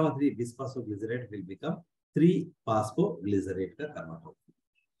 1,3 bisphosphoglycerate will become 3-phosphoglycerate గా convert అవుతుంది.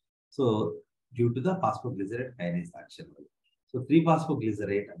 So due to the phosphoglycerate kinase action. So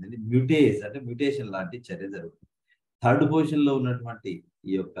 3-phosphoglycerate అనేది mutase, అంటే mutation లాంటి చర్య జరుగుతుంది. Third position లో ఉన్నటువంటి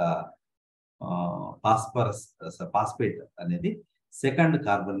ఈ యొక్క ఫాస్ఫేట్ అనేది సెకండ్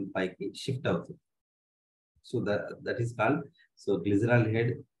కార్బన్ పైకి షిఫ్ట్ అవుతుంది. So that is called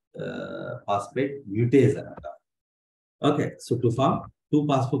glyceraldehyde phosphate mutase అన్నమాట. Okay, so to form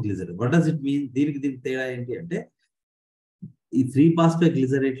 2-phosphoglycerate. What does it mean? దీనికి తేడా ఏంటి అంటే ఈ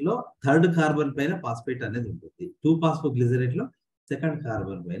 3-phosphoglycerate లో థర్డ్ కార్బన్ పైన ఫాస్ఫేట్ అనేది ఉంటుంది. 2-phosphoglycerate లో సెకండ్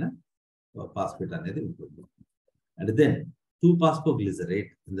కార్బన్ పైన ఫాస్ఫేట్ అనేది ఉంటుంది. And then 2-phosphoglycerate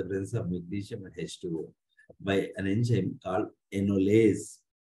in the presence of magnesium and H2O by an enzyme called enolase.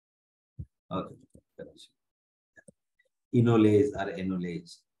 Okay. Enolase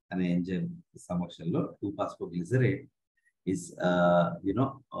అనే ఎంజైమ్ సమక్షంలో 2-phosphoglycerate is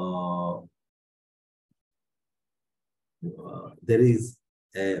there is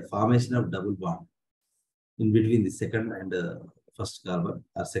a formation of double bond in between the second and first carbon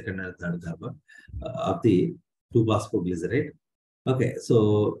or second and third carbon of the 2-phosphoglycerate. Okay, so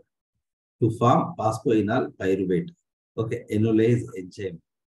to form phosphoenol pyruvate, okay, enolase enzyme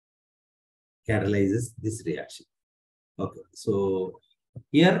catalyzes this reaction. Okay, so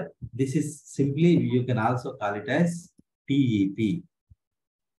here this is simply, you can also call it as PEP.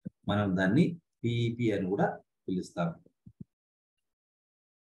 మనం దాన్ని PEP అని కూడా పిలుస్తాం.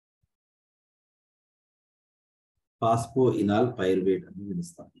 ఫాస్ఫోఇనాల్ pyruvate అని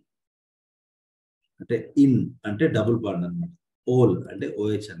పిలుస్తాం. అంటే in అంటే double bond అన్నమాట, ఓల్ అంటే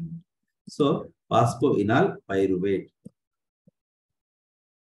OH అన్నమాట. సో ఫాస్ఫోఇనాల్ పైరువేట్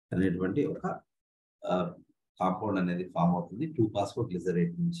అనేటువంటి ఒక కాంపౌండ్ అనేది ఫామ్ అవుతుంది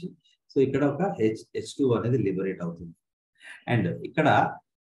 2-phosphoglycerate నుంచి. సో ఇక్కడ ఒక H2 అనేది లిబరేట్ అవుతుంది. అండ్ ఇక్కడ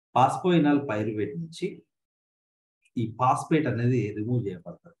ఫాస్ఫోఇనాల్ పైరువేట్ నుంచి ఈ ఫాస్ఫేట్ అనేది రిమూవ్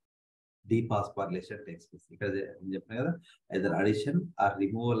చేయబడుతుంది. డీఫాస్ఫోరైలేషన్ టేక్స్ ప్లేస్. ఇక్కడ చెప్పిన కదా, either addition or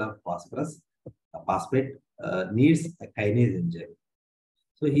removal of phosphorus phosphate needs a kinase enzyme.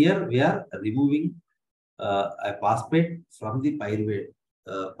 So here we are removing a phosphate from the pyruvate,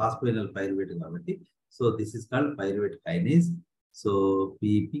 phosphoenol pyruvate కాబట్టి. So this is called pyruvate kinase. So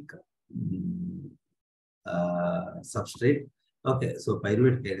PEP substrate. Okay, so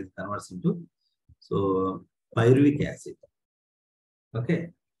pyruvate kinase converts into pyruvic acid. Okay,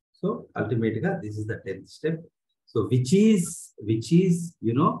 so ultimately this is the 10th step. So which is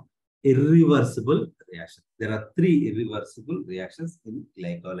irreversible reaction. There are 3 irreversible reactions in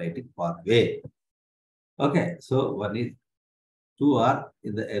glycolytic pathway. Okay, so 2 are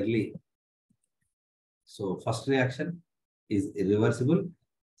in the early. So first reaction is irreversible.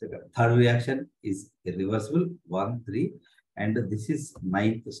 Third reaction is irreversible, 1, 3, and this is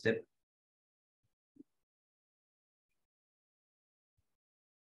 9th step.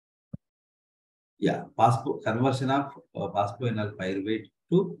 Yeah, conversion of phosphoenol pyruvate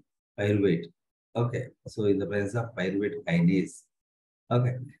to pyruvate. Okay, so in the presence of pyruvate kinase.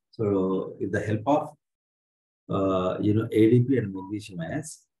 Okay, so with the help of ADP and magnesium ions.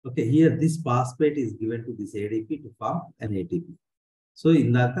 Okay, here this phosphate is given to this ADP to form an ATP. So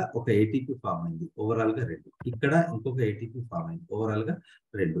ఇందాక ఒక ATP form అయింది, overall గా 2. ఇక్కడ ఇంకొక ATP form అయింది, overall గా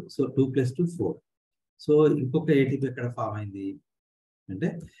 2. So 2 + 2 4. So ఇంకొక ATP ఎక్కడ ఫామ్ అయింది అంటే,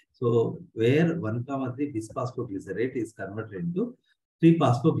 so where 1,3 బిస్ఫాస్ఫోగ్లిసరేట్ is converted into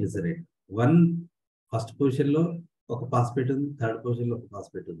 3-phosphoglycerate. 1 first position లో ఒక ఫాస్ఫేట్ ఉంది, థర్డ్ పొజిషన్ లో ఒక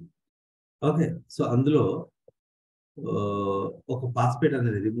ఫాస్ఫేట్ ఉంది. ఓకే, సో అందులో ఒక ఫాస్ఫేట్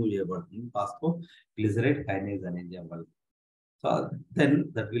అనేది రిమూవ్ చేయబడుతుంది, ఫాస్ఫోగ్లిసరేట్ కైనేజ్ అనేది చేయబడుతుంది. So then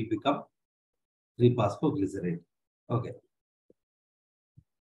that will become 3-phosphoglycerate. Okay,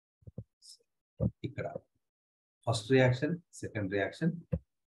 ఇక్కడ first reaction, second reaction,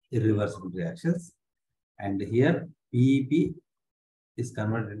 irreversible reactions, and here PEP is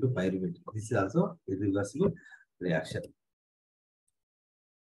converted into pyruvate. This is also irreversible reaction.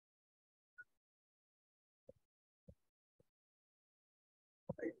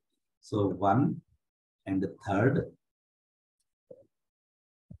 Right. So 1 and 3rd.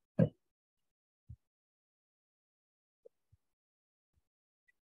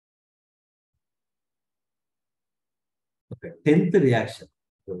 Okay, 10th reaction.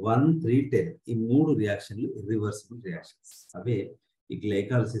 1, 3, 10 ఈ 3 రియాక్షన్లు irreversible reactions. అవే ఈ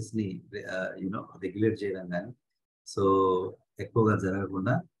glycolysis ని regulate చేయడం కానీ, so ఎక్కువగా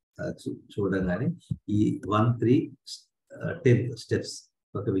జరగకుండా చూడడం కానీ, ఈ 1, 3, 10 steps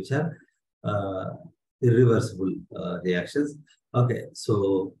okay which are irreversible reactions. Okay, so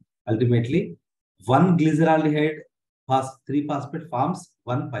ultimately 1 glyceraldehyde 3-phosphate forms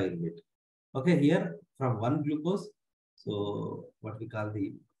 1 pyruvate. Okay, here from 1 glucose, so what we call the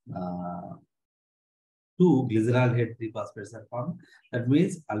 2 glyceraldehyde 3-phosphates are formed. That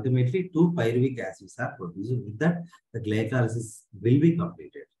means ultimately 2 pyruvic acids are produced. With that, the glycolysis will be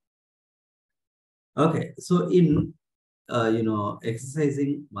completed. Okay, so in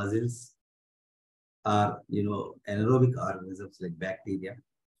exercising muscles or anaerobic organisms like bacteria.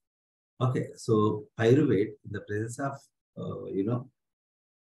 Okay, so pyruvate in the presence of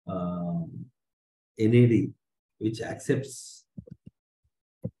NAD, which accepts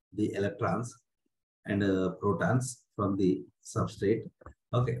the electrons and protons from the substrate.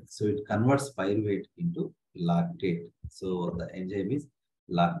 Okay, so it converts pyruvate into lactate. So the enzyme is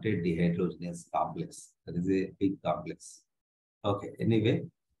lactate dehydrogenase complex. That is a big complex. Okay, anyway,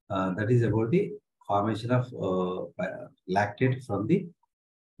 that is about the formation of lactate from the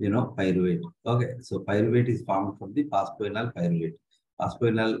pyruvate. Okay, so pyruvate is formed from the phosphoenol pyruvate.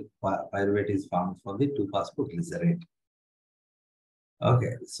 Phosphoenol pyruvate is formed from the 2-phosphoglycerate.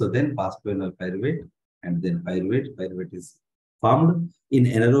 Okay, so then phosphoenol pyruvate and then pyruvate is formed in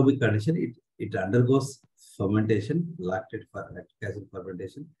anaerobic condition. It undergoes fermentation, lactic acid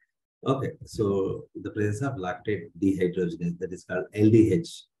fermentation. Okay, so in the presence of lactate dehydrogenase, that is called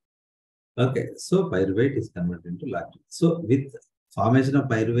LDH. Okay, so pyruvate is converted into lactate. So with formation of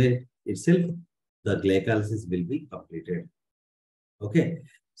pyruvate itself, the glycolysis will be completed. Okay,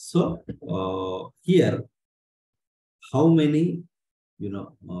 so here, how many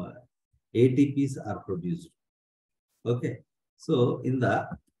ATPs are produced? Okay, so in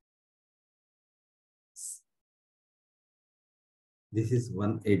this is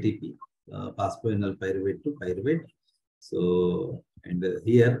one ATP, phosphoenol pyruvate to pyruvate. So, and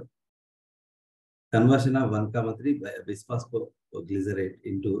here conversion of 1,3 bisphosphoglycerate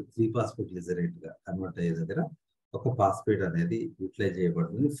into 3-phosphoglycerate convert అయ్యే దగ్గర ఒక phosphate అనేది utilise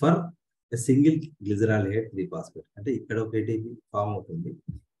చేయబడుతుంది for single glyceraldehyde 3-phosphate. అంటే ఇక్కడ ఒక ATP form అవుతుంది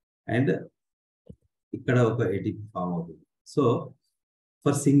and ఇక్కడ ఒక ఏటీపీ ఫామ్ అవుతుంది. So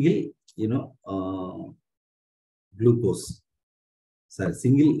for single glucose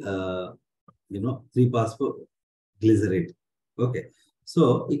single 3-phosphoglycerate. Okay, so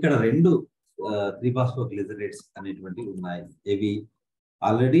ఇక్కడ రెండు 3-phosphoglycerates అనేటువంటివి ఉన్నాయి. ఇవి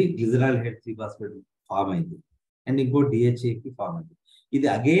ఆల్రెడీ గ్లిజరాల్డిహైడ్ 3-phosphate ఫామ్ అయింది అండ్ ఇంకో డిహెచ్ఏకి ఫామ్ అయింది. ఇది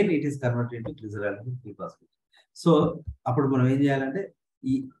again it is converted into glyceraldehyde 3-phosphate. So అప్పుడు మనం ఏం చేయాలంటే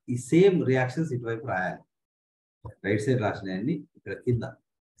ఈ సేమ్ రియాక్షన్స్ ఇటువైపు రాయాలి. రైట్ సైడ్ రాసినాయన్ని ఇక్కడ కింద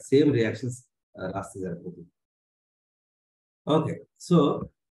సేమ్ రియాక్షన్స్ రాస్తే సరిపోతుంది. Okay, so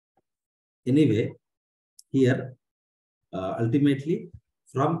anyway here ultimately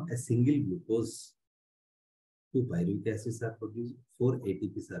from a single glucose 2 pyruvic acids are produced, 4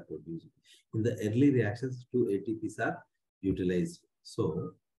 ATPs are produced. In the early reactions 2 ATPs are utilized. So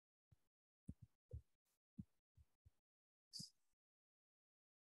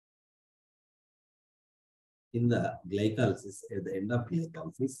in the glycolysis, at the end of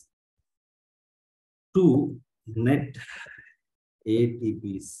glycolysis, 2 net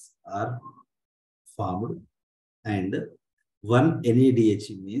ATPs are formed and 1 NADH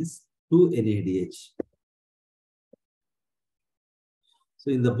means 2 NADH. So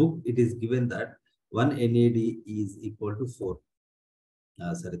in the book, it is given that 1 NAD is equal to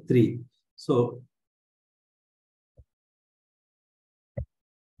 3. So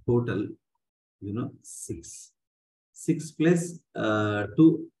total, 6. 6 plus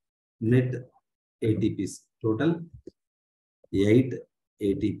 2 net ATPs. Total 8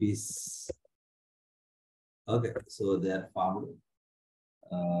 ATPs. Okay, so they are formed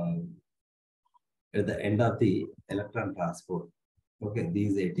at the end of the electron transport. Okay,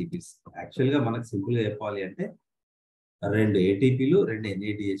 these ATPs. Actually, మనకు simple గా చెప్పాలి అంటే 2 ATPలు 2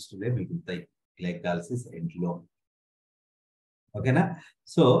 NADH2లే మిగులుతాయి గ్లైకాలిసిస్ end లో. ఓకేనా?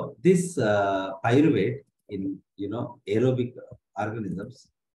 So this pyruvate in aerobic organisms.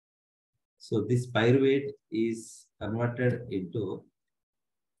 So this pyruvate is converted into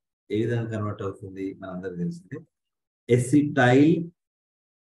ఏ విధంగా convert అవుతుంది మనందరికి తెలిసిందే ఎసిటైల్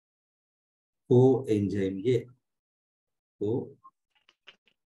కోఎంజైమ్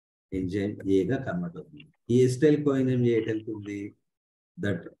ఏగా కన్వర్ట్ అవుతుంది. ఈ ఎసిటైల్ కోఎంజైమ్ ఏ వెళ్తుంది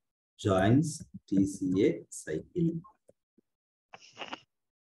that joins TCA cycle.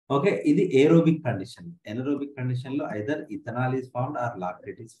 Okay, ఇది ఏరోబిక్ కండిషన్. ఎనరోబిక్ కండిషన్ లో either ethanol is formed are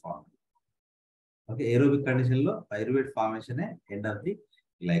lactate is formed. Okay, aerobic condition లో pyruvate formation end of the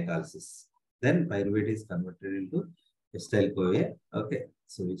glycolysis. Then pyruvate is converted into acetyl-CoA. Okay,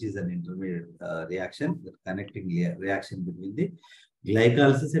 so which is an intermediate reaction, the connecting reaction between the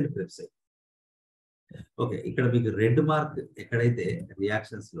glycolysis and peptide. Okay, ఇక్కడ మీకు red mark ఎక్కడైతే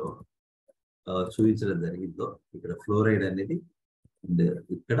reactions లో చూపించడం జరిగిందో ఇక్కడ fluoride అనేది and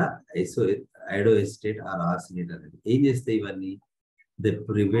ఇక్కడ ఐడోఎసిటేట్ are ఆర్సినేట్ అనేది ఏం చేస్తాయి ఇవన్నీ they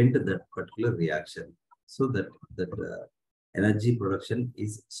prevent that particular reaction so that energy production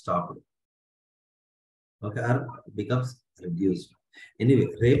is stopped. Okay, or becomes reduced. Anyway,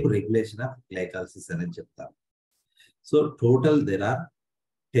 rate regulation of glycolysis and chapter. So total there are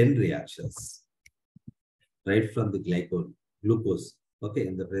 10 reactions right from the glucose. Okay,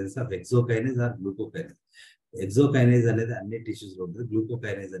 in the presence of hexokinase or glucokinase. ఎగ్జోకైనేజ్ అనేది అన్ని tissues లో ఉంటుంది.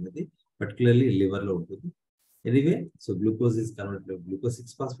 Glucokinase అనేది particularly liver లో ఉంటుంది. Anyway, so glucose is converted glucose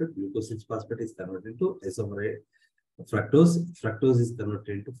 6-phosphate. Glucose 6-phosphate is converted to isomerase fructose. Fructose is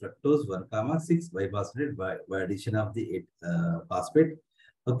converted into fructose 1,6 biphosphate by addition of the phosphate.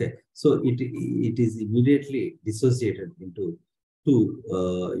 Okay, so it is immediately dissociated into two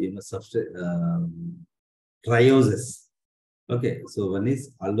substrate trioses. Okay, so one is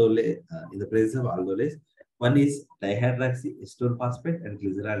aldolase in the presence of aldolase. One is dihydroxyacetone phosphate and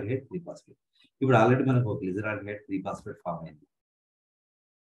glyceraldehyde 3-phosphate. ఇప్పుడు already మనకు ఒక glyceraldehyde 3-phosphate form అయింది.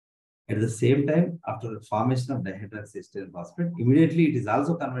 At the same time, after the formation of dihydroxyacetone phosphate, immediately it is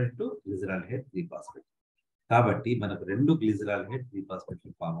also converted to glyceraldehyde 3-phosphate. కాబట్టి మనకు రెండు glyceraldehyde 3-phosphate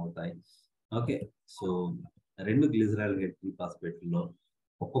form అవుతాయి. Okay, so రెండు glyceraldehyde 3-phosphate లో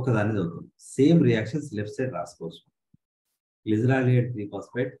ఒక్కొక్క దాన్ని చదువుతుంది. సేమ్ రియాక్షన్స్ లెఫ్ట్ సైడ్ రాసుకోవచ్చు. Glyceraldehyde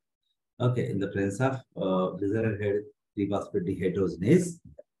 3-phosphate, okay, in the presence of glyceraldehyde 3-phosphate dehydrogenase.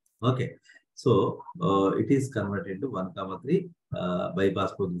 Okay, so it is converted into 1,3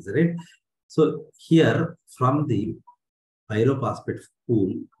 biphosphoglycerate. So here from the pyrophosphate pool,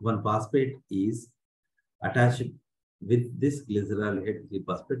 one phosphate is attached with this glyceraldehyde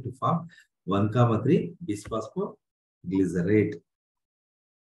 3-phosphate to form 1,3 bisphosphoglycerate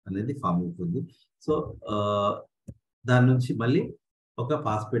అనేది form అవుతుంది. So దాని నుంచి మళ్ళీ ఒక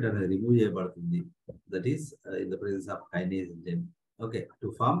phosphate అనేది remove చేయబడుతుంది. That is in the presence of kinase enzyme. Okay, to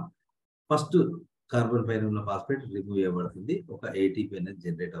form first carbon పైన ఉన్న ఫాస్ఫేట్ రిమూవ్ చేయబడుతుంది, ఒక ఏటీపీ అనేది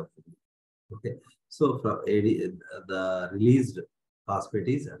జనరేట్ అవుతుంది. Okay, so the released phosphate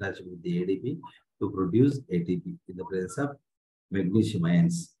is attached with the ADP to produce ATP in the presence of magnesium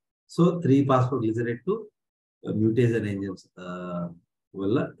ions. So 3-phosphoglycerate to mutation enzymes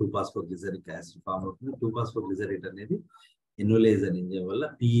వల్ల 2-phosphoglyceric acid form అవుతుంది. 2-phosphoglycerate అనేది ఎనోలేజ్ అనే enzyme వల్ల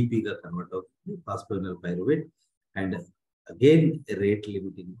PEP గా convert అవుతుంది, ఫాస్ఫోనిల్ pyruvate. And again rate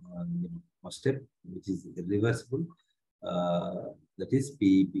limiting step which is reversible, that is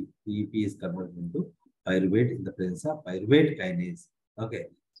PEP. PEP is converted into pyruvate in the presence of pyruvate kinase. Okay,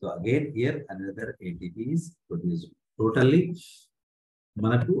 so again here another ATP is produced. Totally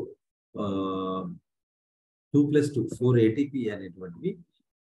మనకు 2 + 2 4 ATP అనేటువంటివి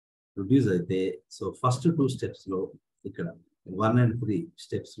produce అయితే, so first 2 steps లో ఇక్కడ 1 and 3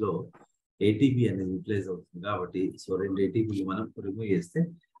 steps లో ATP అనేది utilise అవుతుంది. కాబట్టి so 2 ATPలు మనం రిమూవ్ చేస్తే,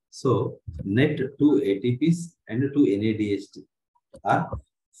 so net 2 ATPs and 2 NADH are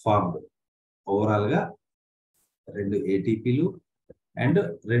formed. Overall గా 2 ATPలు అండ్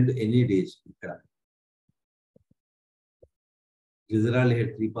 2 NADH ఇక్కడ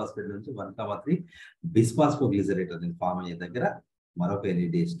గ్లిజరాల్డిహైడ్ 3-phosphate నుంచి 1,3 బిస్ఫాస్ఫోగ్లిజరేట్ అనేది ఫామ్ అయ్యే దగ్గర మరొక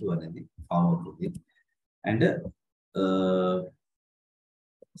NADH2 అనేది ఫామ్ అవుతుంది. అండ్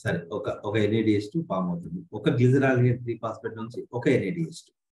సరే ఒక NADH2 ఫామ్ అవుతుంది. ఒక గ్లిజరాల్డిహైడ్ 3-phosphate నుంచి ఒక NADH2.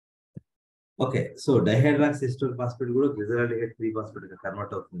 ఓకే, సో డైహైడ్రాక్సిస్టోన్ ఫాస్ఫేట్ కూడా గ్లిజరాల్డిహైడ్ 3-phosphate గా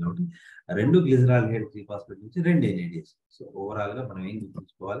కన్వర్ట్ అవుతుంది. కాబట్టి 2 గ్లిజరాల్డిహైడ్ 3-phosphate నుంచి 2 NADH. సో ఓవరాల్ గా మనం ఏం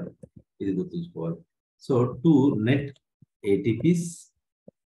గుర్తుంచుకోవాలి, ఇది గుర్తుంచుకోవాలి. So 2 net ATPs,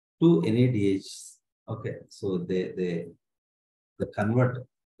 2 NADH. Okay, so they convert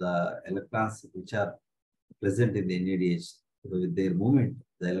the electrons which are present in the NADH. So with their movement,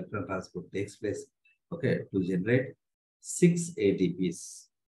 the electron transport takes place. Okay, to generate 6 ATPs.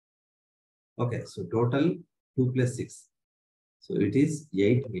 Okay, so total 2 + 6. So it is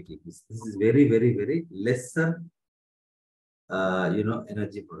 8 ATPs. This is very, very, very lesser,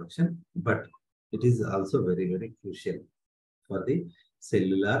 energy production, but it is also very, very crucial for the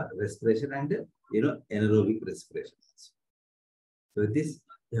cellular respiration and anaerobic respiration. So with this,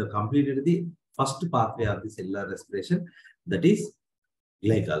 we have completed the first pathway of the cellular respiration, that is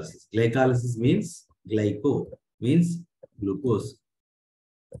glycolysis. Glycolysis means glyco means glucose.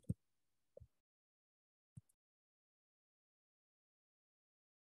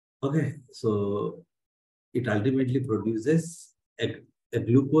 Okay, so it ultimately produces a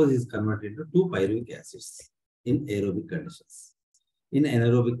glucose is converted into 2 pyruvic acids in aerobic conditions. In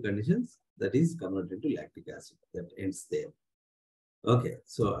anaerobic conditions, that is converted into lactic acid. That ends there. Okay,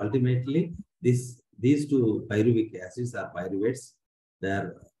 so ultimately these 2 pyruvic acids are pyruvates. They are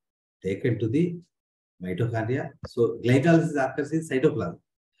taken to the mitochondria. So glycolysis occurs in cytoplasm,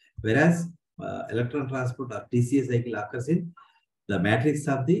 whereas electron transport or TCA cycle occurs in the matrix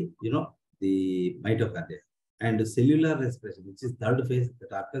of the mitochondria. And cellular respiration, which is third phase,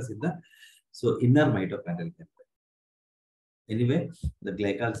 that occurs in the inner mitochondrial membrane. Anyway, the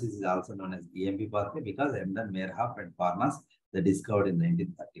glycolysis is also known as EMP pathway because Emden, Meyerhoff and Parnas, they discovered in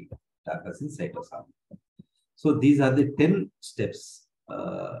 1930. It occurs in cytosol. So these are the 10 steps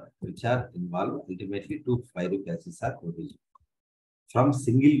which are involved. Ultimately, 2 pyruvic acids are produced. From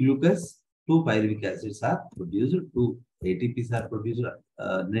single glucose, 2 pyruvic acids are produced, 2 ATPs are produced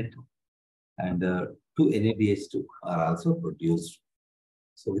net, and 2 NADH2 are also produced.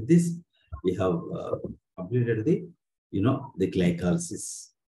 So with this, we have completed the, the glycolysis.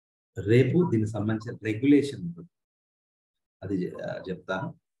 రేపు దీనికి సంబంధించిన regulation ఉంటుంది, అది చెప్తాను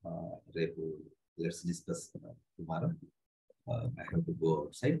రేపు. Let's discuss tomorrow. I have to go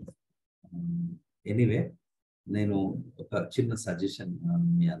out side. Anyway, నేను ఒక చిన్న సజెషన్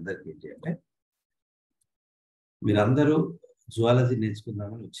మీ అందరికి ఏంటి అంటే, మీరందరూ జువాలజీ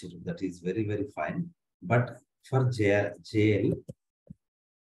నేర్చుకుందామని వచ్చారు. That is very very fine. But for JL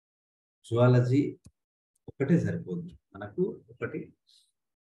zoology ఒకటే సరిపోదు. మనకు ఒకటి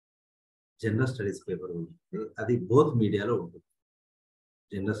జనరల్ స్టడీస్ పేపర్ ఉంటుంది, అది బోత్ మీడియాలో ఉంటుంది.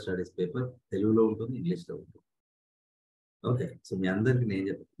 జనరల్ స్టడీస్ పేపర్ తెలుగులో ఉంటుంది, ఇంగ్లీష్లో ఉంటుంది. ఓకే, సో మీ అందరికి నేను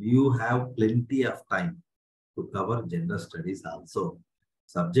చెప్పాను, you have plenty of time to cover general studies also.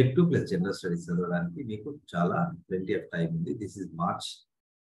 Subject plus general studies చదవడానికి మీకు చాలా ప్లెంటీ ఆఫ్ టైం ఉంది. This is March,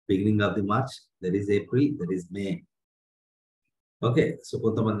 beginning of the March, there is April, there is May. Okay, so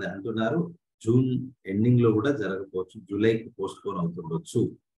కొంతమంది అంటున్నారు June ending లో కూడా జరగకపోవచ్చు, జూలైకి post phone అవుతుండొచ్చు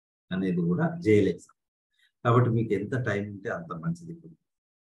అనేది కూడా జేఎల్ ఎగ్జామ్. కాబట్టి మీకు ఎంత టైం ఉంటే అంత మంచిది,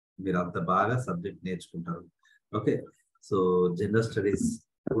 మీరు అంత బాగా సబ్జెక్ట్ నేర్చుకుంటారు. ఓకే, సో జనరల్ స్టడీస్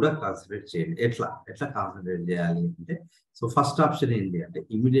కూడా కాన్సన్ట్రేట్ చేయండి. ఎట్లా కాన్సన్ట్రేట్ చేయాలి అంటే, సో ఫస్ట్ ఆప్షన్ ఏంటి అంటే,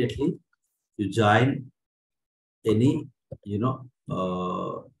 immediately you join any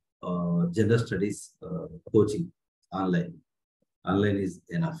general studies coaching online is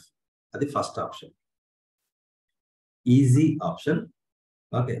enough. అది first option, easy option.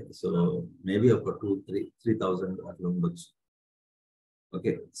 Okay, so maybe ఒక 2,000-3,000 అట్లా ఉండొచ్చు.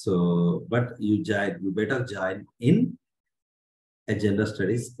 Okay, so but you better join in a general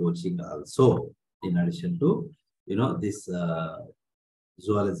studies coaching also, in addition to this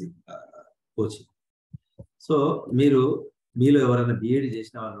zoology coaching. So మీలో ఎవరైనా BEd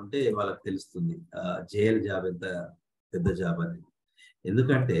చేసిన వాళ్ళు ఉంటే వాళ్ళకి తెలుస్తుంది జేఎల్ జాబ్ ఎంత పెద్ద జాబ్ అని.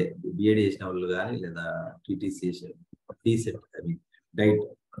 ఎందుకంటే బిఎడ్ చేసిన వాళ్ళు కానీ, లేదా టీసెట్ ఐ మీన్ డైట్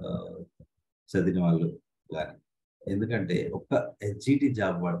చదివిన వాళ్ళు కానీ, ఎందుకంటే ఒక్క హెచ్జిటి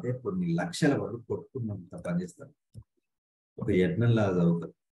జాబ్ పడితే కొన్ని లక్షల వరకు కొట్టుకున్నంత పనిచేస్తారు, ఒక యజ్ఞంలాగా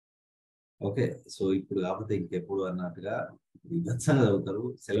చదువుతారు. ఓకే, సో ఇప్పుడు కాకపోతే ఇంకెప్పుడు అన్నట్టుగా విభత్సంగా చదువుతారు,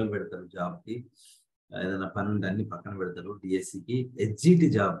 సెలవు పెడతారు జాబ్కి, ఏదైనా పని ఉంటే అన్ని పక్కన పెడతారు డిఎస్సికి, హెచ్జిటి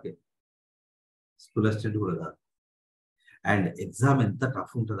జాబ్కి. స్కూల్ అసిస్టెంట్ కూడా కాదు. అండ్ ఎగ్జామ్ ఎంత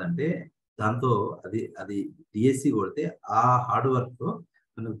టఫ్ ఉంటుందంటే, దాంతో అది డిఎస్సి కొడితే ఆ హార్డ్ వర్క్తో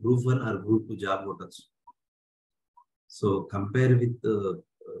మనం గ్రూప్ 1 ఆర్ గ్రూప్ 2 జాబ్ కొట్టచ్చు. So compare with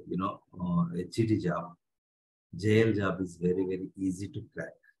HGT job, JL job is very very easy to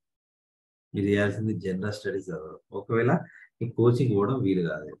crack. మీరు చేయాల్సింది జనరల్ స్టడీస్ చదవడం. ఒకవేళ ఈ కోచింగ్ పోవడం వీలు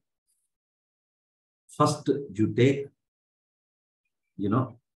కాదు, first you take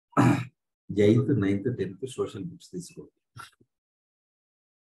 8th, 9th, 10th social books తీసుకో.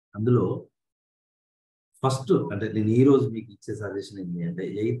 అందులో ఫస్ట్ అంటే నేను ఈ రోజు మీకు ఇచ్చే సజెషన్ ఏంటి అంటే,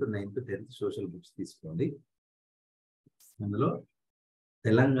 8th, 9th, 10th social books తీసుకోండి. అందులో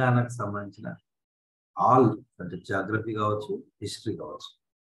తెలంగాణకు సంబంధించిన ఆల్, అంటే జాగ్రఫీ కావచ్చు, హిస్టరీ కావచ్చు,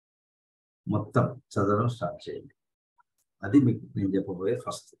 మొత్తం చదవడం స్టార్ట్ చేయండి. అది మీకు నేను చెప్పబోయే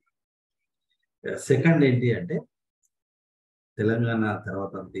ఫస్ట్. సెకండ్ ఏంటి అంటే, తెలంగాణ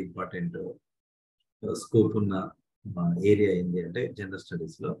తర్వాత అంత ఇంపార్టెంట్ స్కోప్ ఉన్న ఏరియా ఏంటి అంటే జనరల్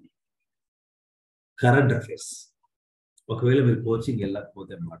స్టడీస్లో కరెంట్ అఫైర్స్. ఒకవేళ మీరు కోచింగ్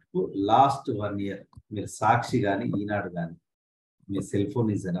వెళ్ళకపోతే మటుకు లాస్ట్ 1 year మీరు సాక్షి కానీ, ఈనాడు కానీ, మీ సెల్ ఫోన్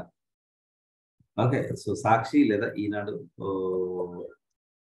ఇజనా. ఓకే, సో సాక్షి లేదా ఈనాడు,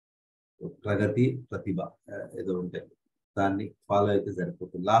 ప్రగతి, ప్రతిభ ఏదో ఉంటాయి, దాన్ని ఫాలో అయితే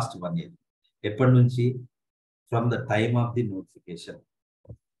సరిపోతుంది లాస్ట్ 1 year. ఎప్పటి నుంచి? From the time of the notification.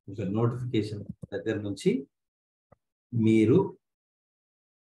 Notification దగ్గర నుంచి మీరు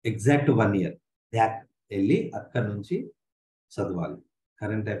ఎగ్జాక్ట్ 1 year బ్యాక్ వెళ్ళి అక్కడ నుంచి చదవాలి.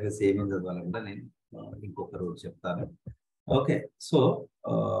 కరెంట్ అఫైర్స్ ఏమేమి చదవాలి కూడా నేను ఇంకొక రోజు చెప్తాను. ఓకే, సో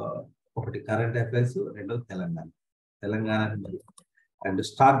ఒకటి కరెంట్ అఫైర్స్, రెండోది తెలంగాణకి మరి, అండ్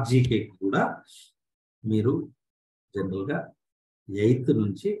స్టాక్ జీకే కూడా మీరు జనరల్గా 8th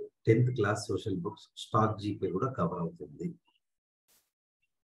నుంచి 10th class social books stock GK కూడా కవర్ అవుతుంది.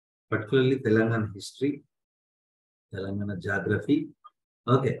 Particularly Telangana history, Telangana geography.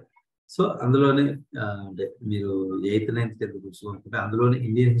 Okay, so అందులోనే అంటే మీరు 8th, 9th, 10th బుక్స్ అనుకుంటే అందులోనే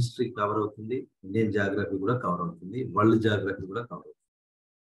ఇండియన్ హిస్టరీ కవర్ అవుతుంది, ఇండియన్ జాగ్రఫీ కూడా కవర్ అవుతుంది, వరల్డ్ జాగ్రఫీ కూడా కవర్ అవుతుంది.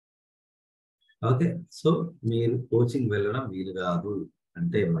 ఓకే, సో మీరు కోచింగ్ వెళ్ళడం వీలు కాదు.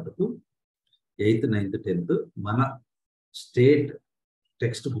 అంటే మటుకు 8th, 9th, 10th మన స్టేట్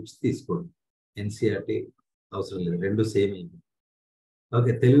టెక్స్ట్ బుక్స్ తీసుకోండి. ఎన్సీఆర్టీ అవసరం లేదు, రెండు సేమ్ అయింది.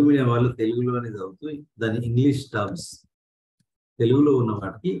 ఓకే, తెలుగు మీడియం వాళ్ళు తెలుగులోనే చదువుతూ దాని ఇంగ్లీష్ టర్మ్స్ తెలుగులో ఉన్న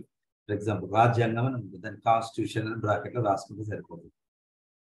వాటికి, ఫర్ ఎగ్జాంపుల్ రాజ్యాంగం అని ఉంది, దాని కాన్స్టిట్యూషన్ అని బ్రాకెట్లో రాసుకుంటే సరిపోతుంది.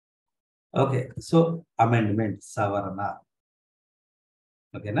 ఓకే, సో అమెండ్మెంట్ సవరణ,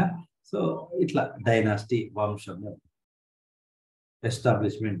 ఓకేనా. సో ఇట్లా డైనాసిటీ వంశము,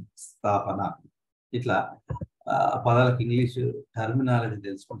 ఎస్టాబ్లిష్మెంట్ స్థాపన, ఇట్లా పదాలకు ఇంగ్లీష్ టర్మినాలజీ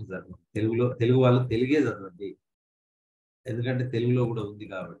తెలుసుకుంటే చదవండి. తెలుగు వాళ్ళు తెలుగే చదవండి, ఎందుకంటే తెలుగులో కూడా ఉంది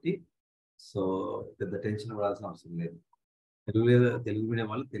కాబట్టి. సో పెద్ద టెన్షన్ పడాల్సిన అవసరం లేదు. తెలుగు మీడియం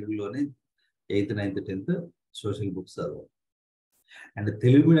వాళ్ళు తెలుగులోనే 8th, 9th, 10th social books చదవాలి. అండ్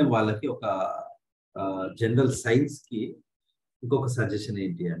తెలుగు మీడియం వాళ్ళకి ఒక జనరల్ సైన్స్కి ఇంకొక సజెషన్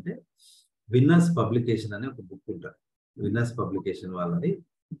ఏంటి అంటే, విన్నర్స్ పబ్లికేషన్ అనే ఒక బుక్ ఉంటుంది. విన్నర్స్ పబ్లికేషన్ వాళ్ళని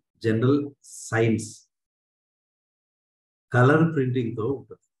జనరల్ సైన్స్ కలర్ ప్రింటింగ్తో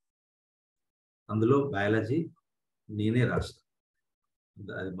ఉంటుంది. అందులో బయాలజీ నేనే రాస్తాను,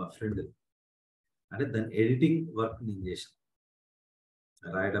 అది మా ఫ్రెండ్, అంటే దాని ఎడిటింగ్ వర్క్ నేను చేశాను.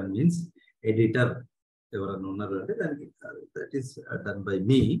 రాయడం మీన్స్ ఎడిటర్ ఎవరన్నా ఉన్నారు అంటే దానికి that is done by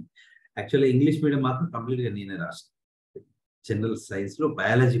me. Actually English medium మాత్రం కంప్లీట్గా నేనే రాస్తాను, జనరల్ సైన్స్లో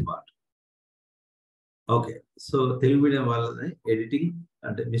biology part. Okay, so Telugu medium వాళ్ళని ఎడిటింగ్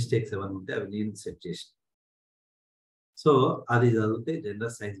అంటే మిస్టేక్స్ ఏమైనా ఉంటే అవి నేను సెట్ చేసాను. సో అది చదివితే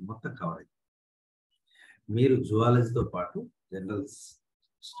జనరల్ సైన్స్ మొత్తం కవర్ అయింది. మీరు జువాలజీతో పాటు జనరల్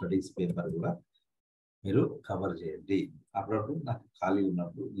స్టడీస్ పేపర్ కూడా మీరు కవర్ చేయండి. అప్పుడప్పుడు నాకు ఖాళీ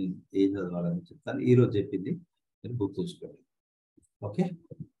ఉన్నప్పుడు నేను ఏం చదవాలని చెప్తాను. ఈరోజు చెప్పింది మీరు గుర్తుంచుకోండి. ఓకే,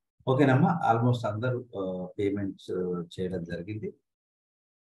 ఓకేనమ్మా. ఆల్మోస్ట్ అందరూ పేమెంట్స్ చేయడం జరిగింది.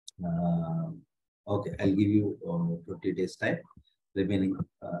 Okay, I give you 20 days time remaining.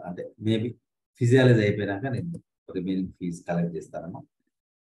 అంటే మేబీ ఫిజియాలజీ అయిపోయినాక నేను రిమైనింగ్ ఫీజ్ కలెక్ట్ చేస్తానమ్మా.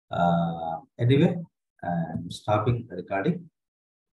 Anyway, stopping recording.